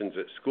interactions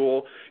at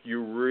school?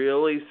 You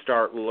really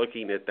start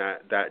looking at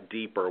that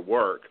deeper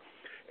work.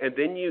 And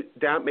then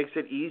that makes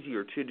it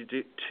easier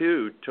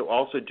to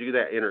also do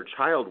that inner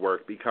child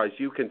work, because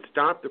you can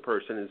stop the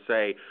person and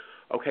say,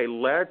 okay,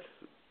 let's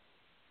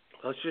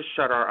just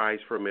shut our eyes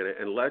for a minute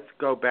and let's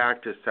go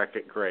back to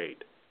second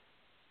grade.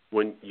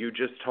 When you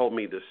just told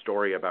me this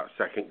story about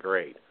second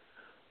grade,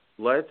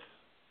 let's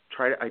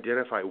try to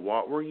identify,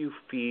 what were you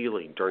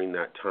feeling during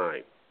that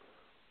time?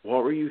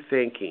 What were you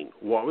thinking?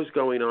 What was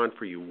going on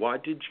for you?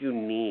 What did you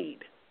need?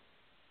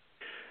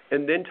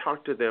 And then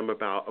talk to them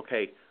about,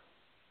 okay,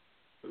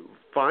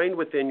 find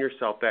within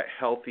yourself that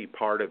healthy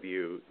part of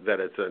you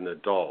that is an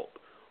adult.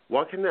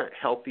 What can that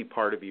healthy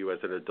part of you as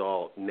an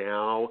adult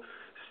now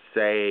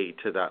say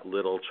to that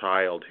little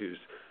child who's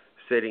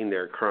sitting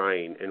there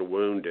crying and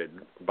wounded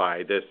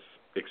by this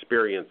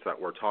experience that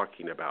we're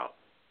talking about?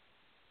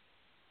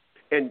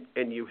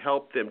 And you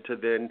help them to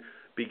then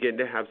begin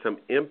to have some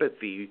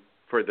empathy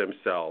for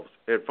themselves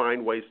and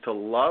find ways to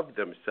love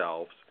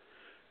themselves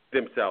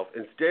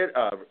instead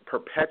of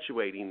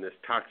perpetuating this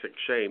toxic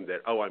shame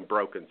that, oh, I'm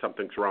broken,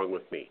 something's wrong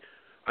with me,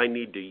 I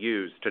need to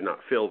use to not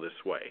feel this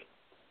way.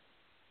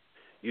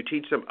 You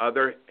teach them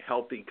other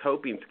healthy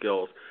coping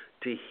skills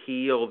to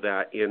heal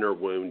that inner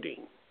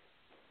wounding.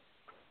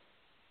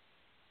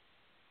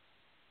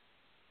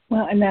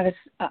 Well, and that is,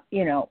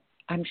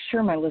 I'm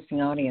sure my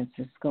listening audience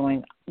is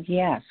going,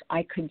 yes,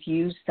 I could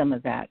use some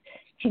of that.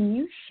 Can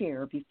you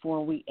share,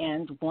 before we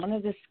end, one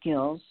of the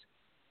skills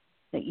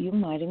that you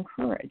might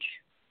encourage?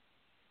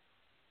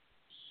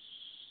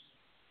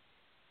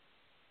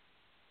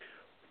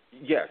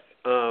 Yes.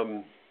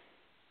 I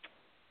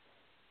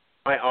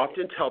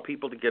often tell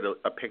people to get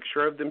a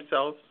picture of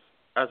themselves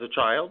as a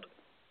child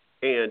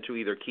and to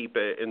either keep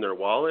it in their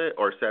wallet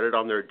or set it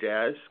on their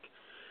desk,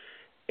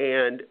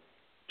 and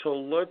to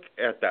look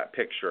at that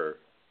picture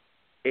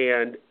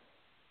and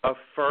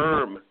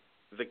affirm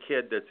the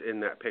kid that's in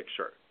that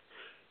picture.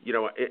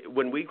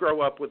 When we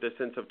grow up with a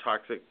sense of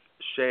toxic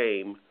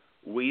shame,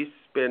 we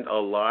spend a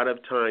lot of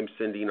time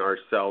sending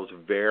ourselves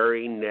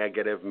very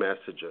negative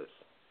messages.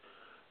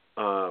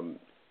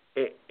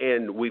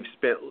 And we've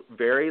spent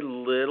very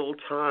little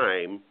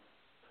time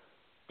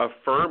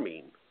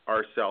affirming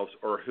ourselves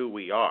or who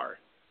we are.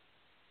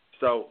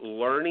 So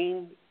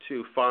learning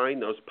to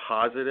find those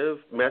positive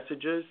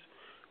messages,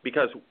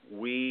 because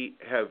we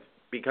have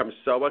become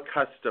so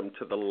accustomed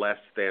to the less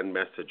than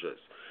messages,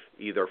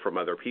 either from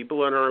other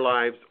people in our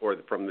lives or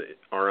from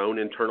our own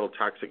internal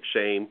toxic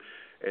shame,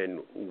 and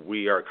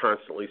we are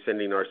constantly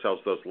sending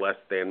ourselves those less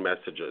than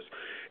messages.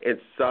 And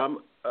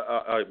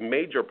a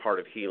major part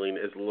of healing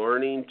is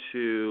learning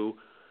to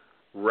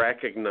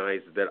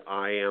recognize that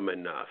I am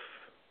enough.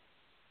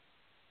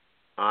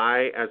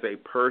 I, as a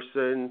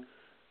person,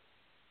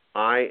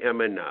 I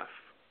am enough.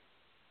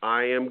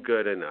 I am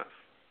good enough.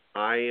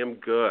 I am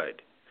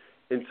good.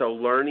 And so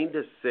learning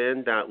to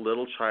send that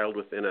little child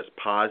within us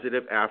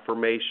positive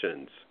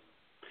affirmations,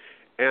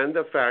 and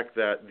the fact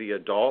that the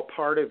adult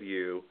part of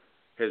you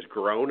has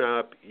grown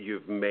up,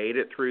 you've made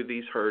it through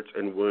these hurts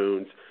and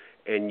wounds,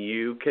 and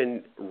you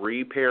can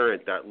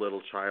reparent that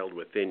little child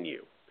within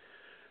you.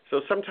 So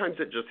sometimes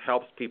it just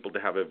helps people to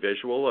have a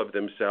visual of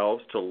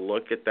themselves, to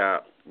look at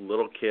that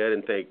little kid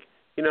and think,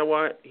 you know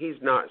what, he's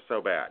not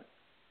so bad,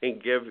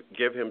 and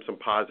give him some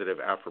positive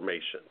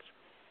affirmations.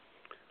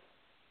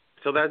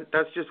 So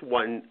that's just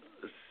one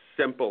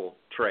simple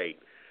trait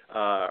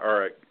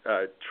or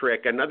a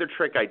trick. Another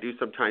trick I do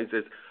sometimes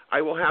is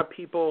I will have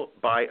people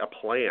buy a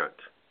plant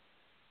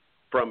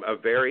from a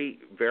very,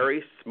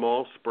 very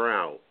small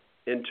sprout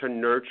and to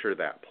nurture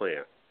that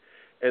plant,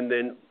 and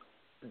then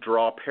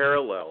draw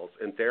parallels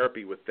in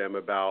therapy with them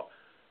about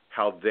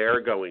how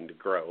they're going to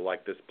grow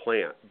like this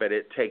plant. But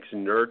it takes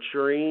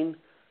nurturing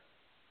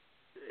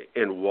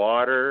and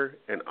water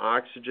and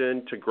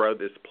oxygen to grow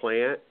this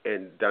plant,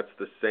 and that's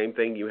the same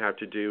thing you have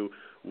to do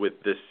with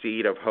the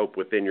seed of hope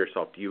within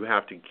yourself. You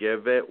have to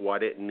give it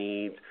what it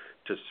needs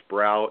to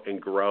sprout and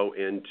grow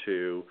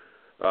into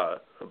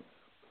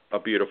a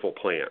beautiful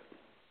plant.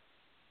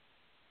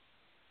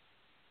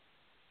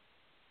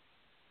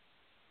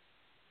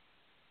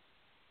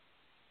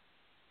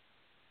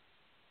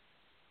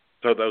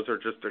 So those are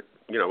just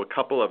a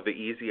couple of the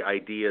easy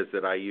ideas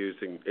that I use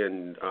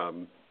in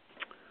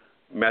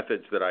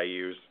methods that I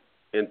use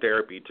in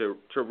therapy to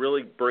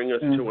really bring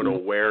us to an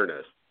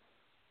awareness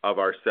of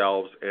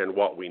ourselves and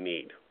what we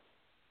need.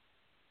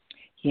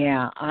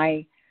 Yeah,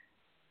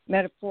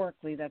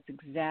 metaphorically, that's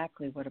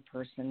exactly what a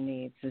person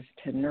needs, is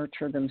to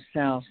nurture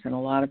themselves, and a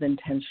lot of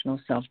intentional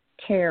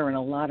self-care and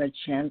a lot of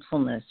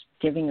gentleness,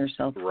 giving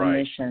yourself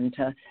permission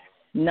to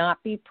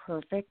not be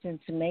perfect and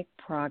to make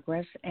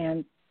progress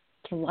and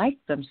to like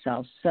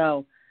themselves.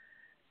 So,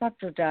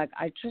 Dr. Doug,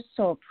 I just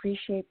so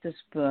appreciate this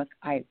book.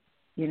 I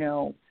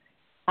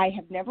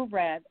have never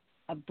read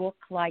a book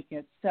like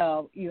it,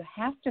 so you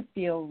have to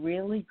feel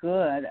really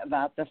good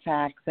about the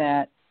fact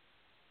that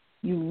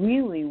you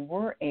really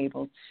were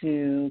able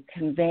to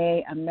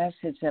convey a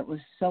message that was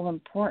so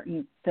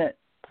important that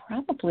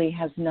probably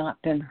has not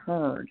been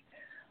heard.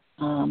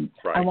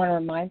 I want to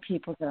remind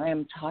people that I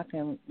am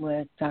talking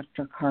with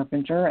Dr.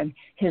 Carpenter, and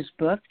his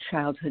book,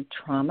 Childhood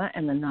Trauma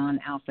and the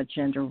Non-Alpha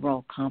Gender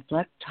Role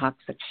Complex,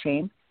 Toxic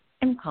Shame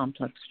and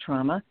Complex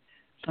Trauma,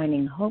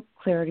 Finding Hope,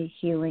 Clarity,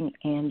 Healing,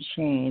 and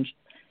Change.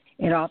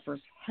 It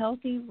offers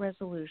healthy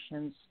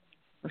resolutions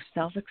for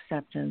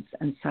self-acceptance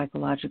and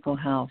psychological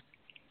health.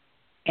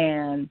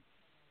 And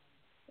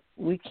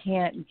we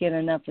can't get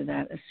enough of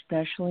that,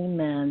 especially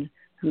men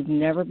who've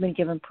never been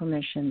given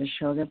permission to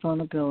show their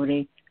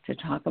vulnerability, to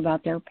talk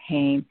about their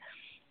pain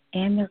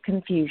and their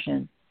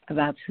confusion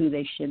about who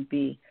they should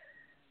be.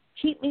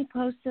 Keep me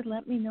posted.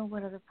 Let me know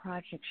what other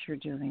projects you're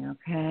doing,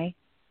 okay?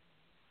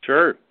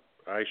 Sure.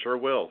 I sure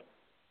will.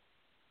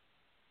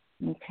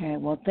 Okay.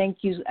 Well, thank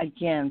you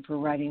again for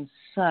writing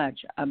such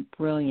a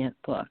brilliant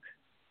book.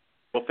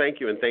 Well,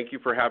 thank you, and thank you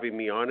for having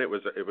me on. It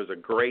was a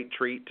great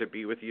treat to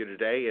be with you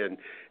today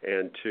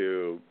and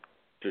to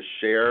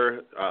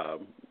share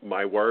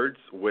my words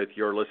with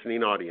your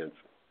listening audience.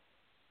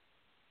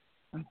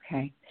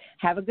 Okay.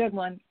 Have a good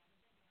one.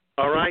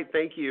 All right.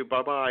 Thank you.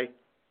 Bye-bye.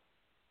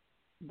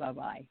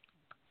 Bye-bye.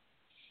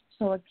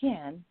 So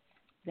again,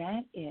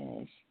 that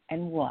is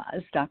and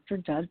was Dr.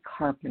 Doug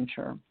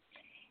Carpenter,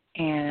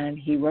 and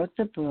he wrote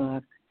the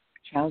book,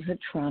 Childhood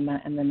Trauma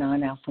and the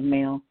Non-Alpha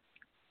Male.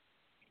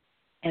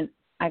 And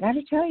I got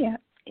to tell you,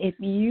 if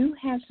you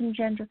have some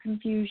gender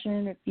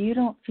confusion, if you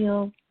don't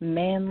feel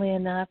manly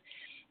enough,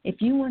 if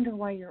you wonder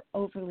why you're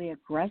overly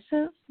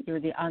aggressive, you're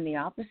on the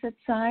opposite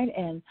side,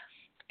 and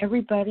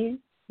everybody,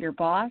 your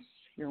boss,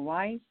 your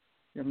wife,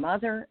 your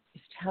mother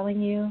is telling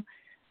you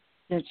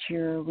that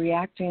you're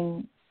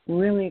reacting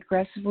really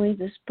aggressively,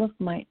 this book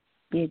might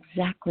be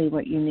exactly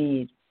what you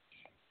need.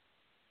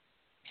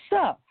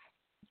 So,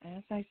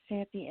 as I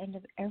say at the end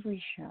of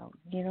every show,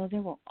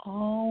 there will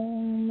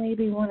only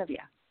be one of you.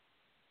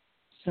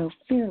 So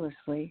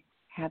fearlessly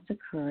have the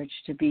courage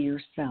to be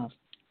yourself.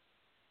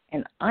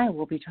 And I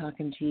will be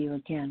talking to you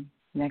again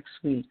next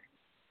week.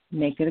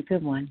 Make it a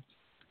good one.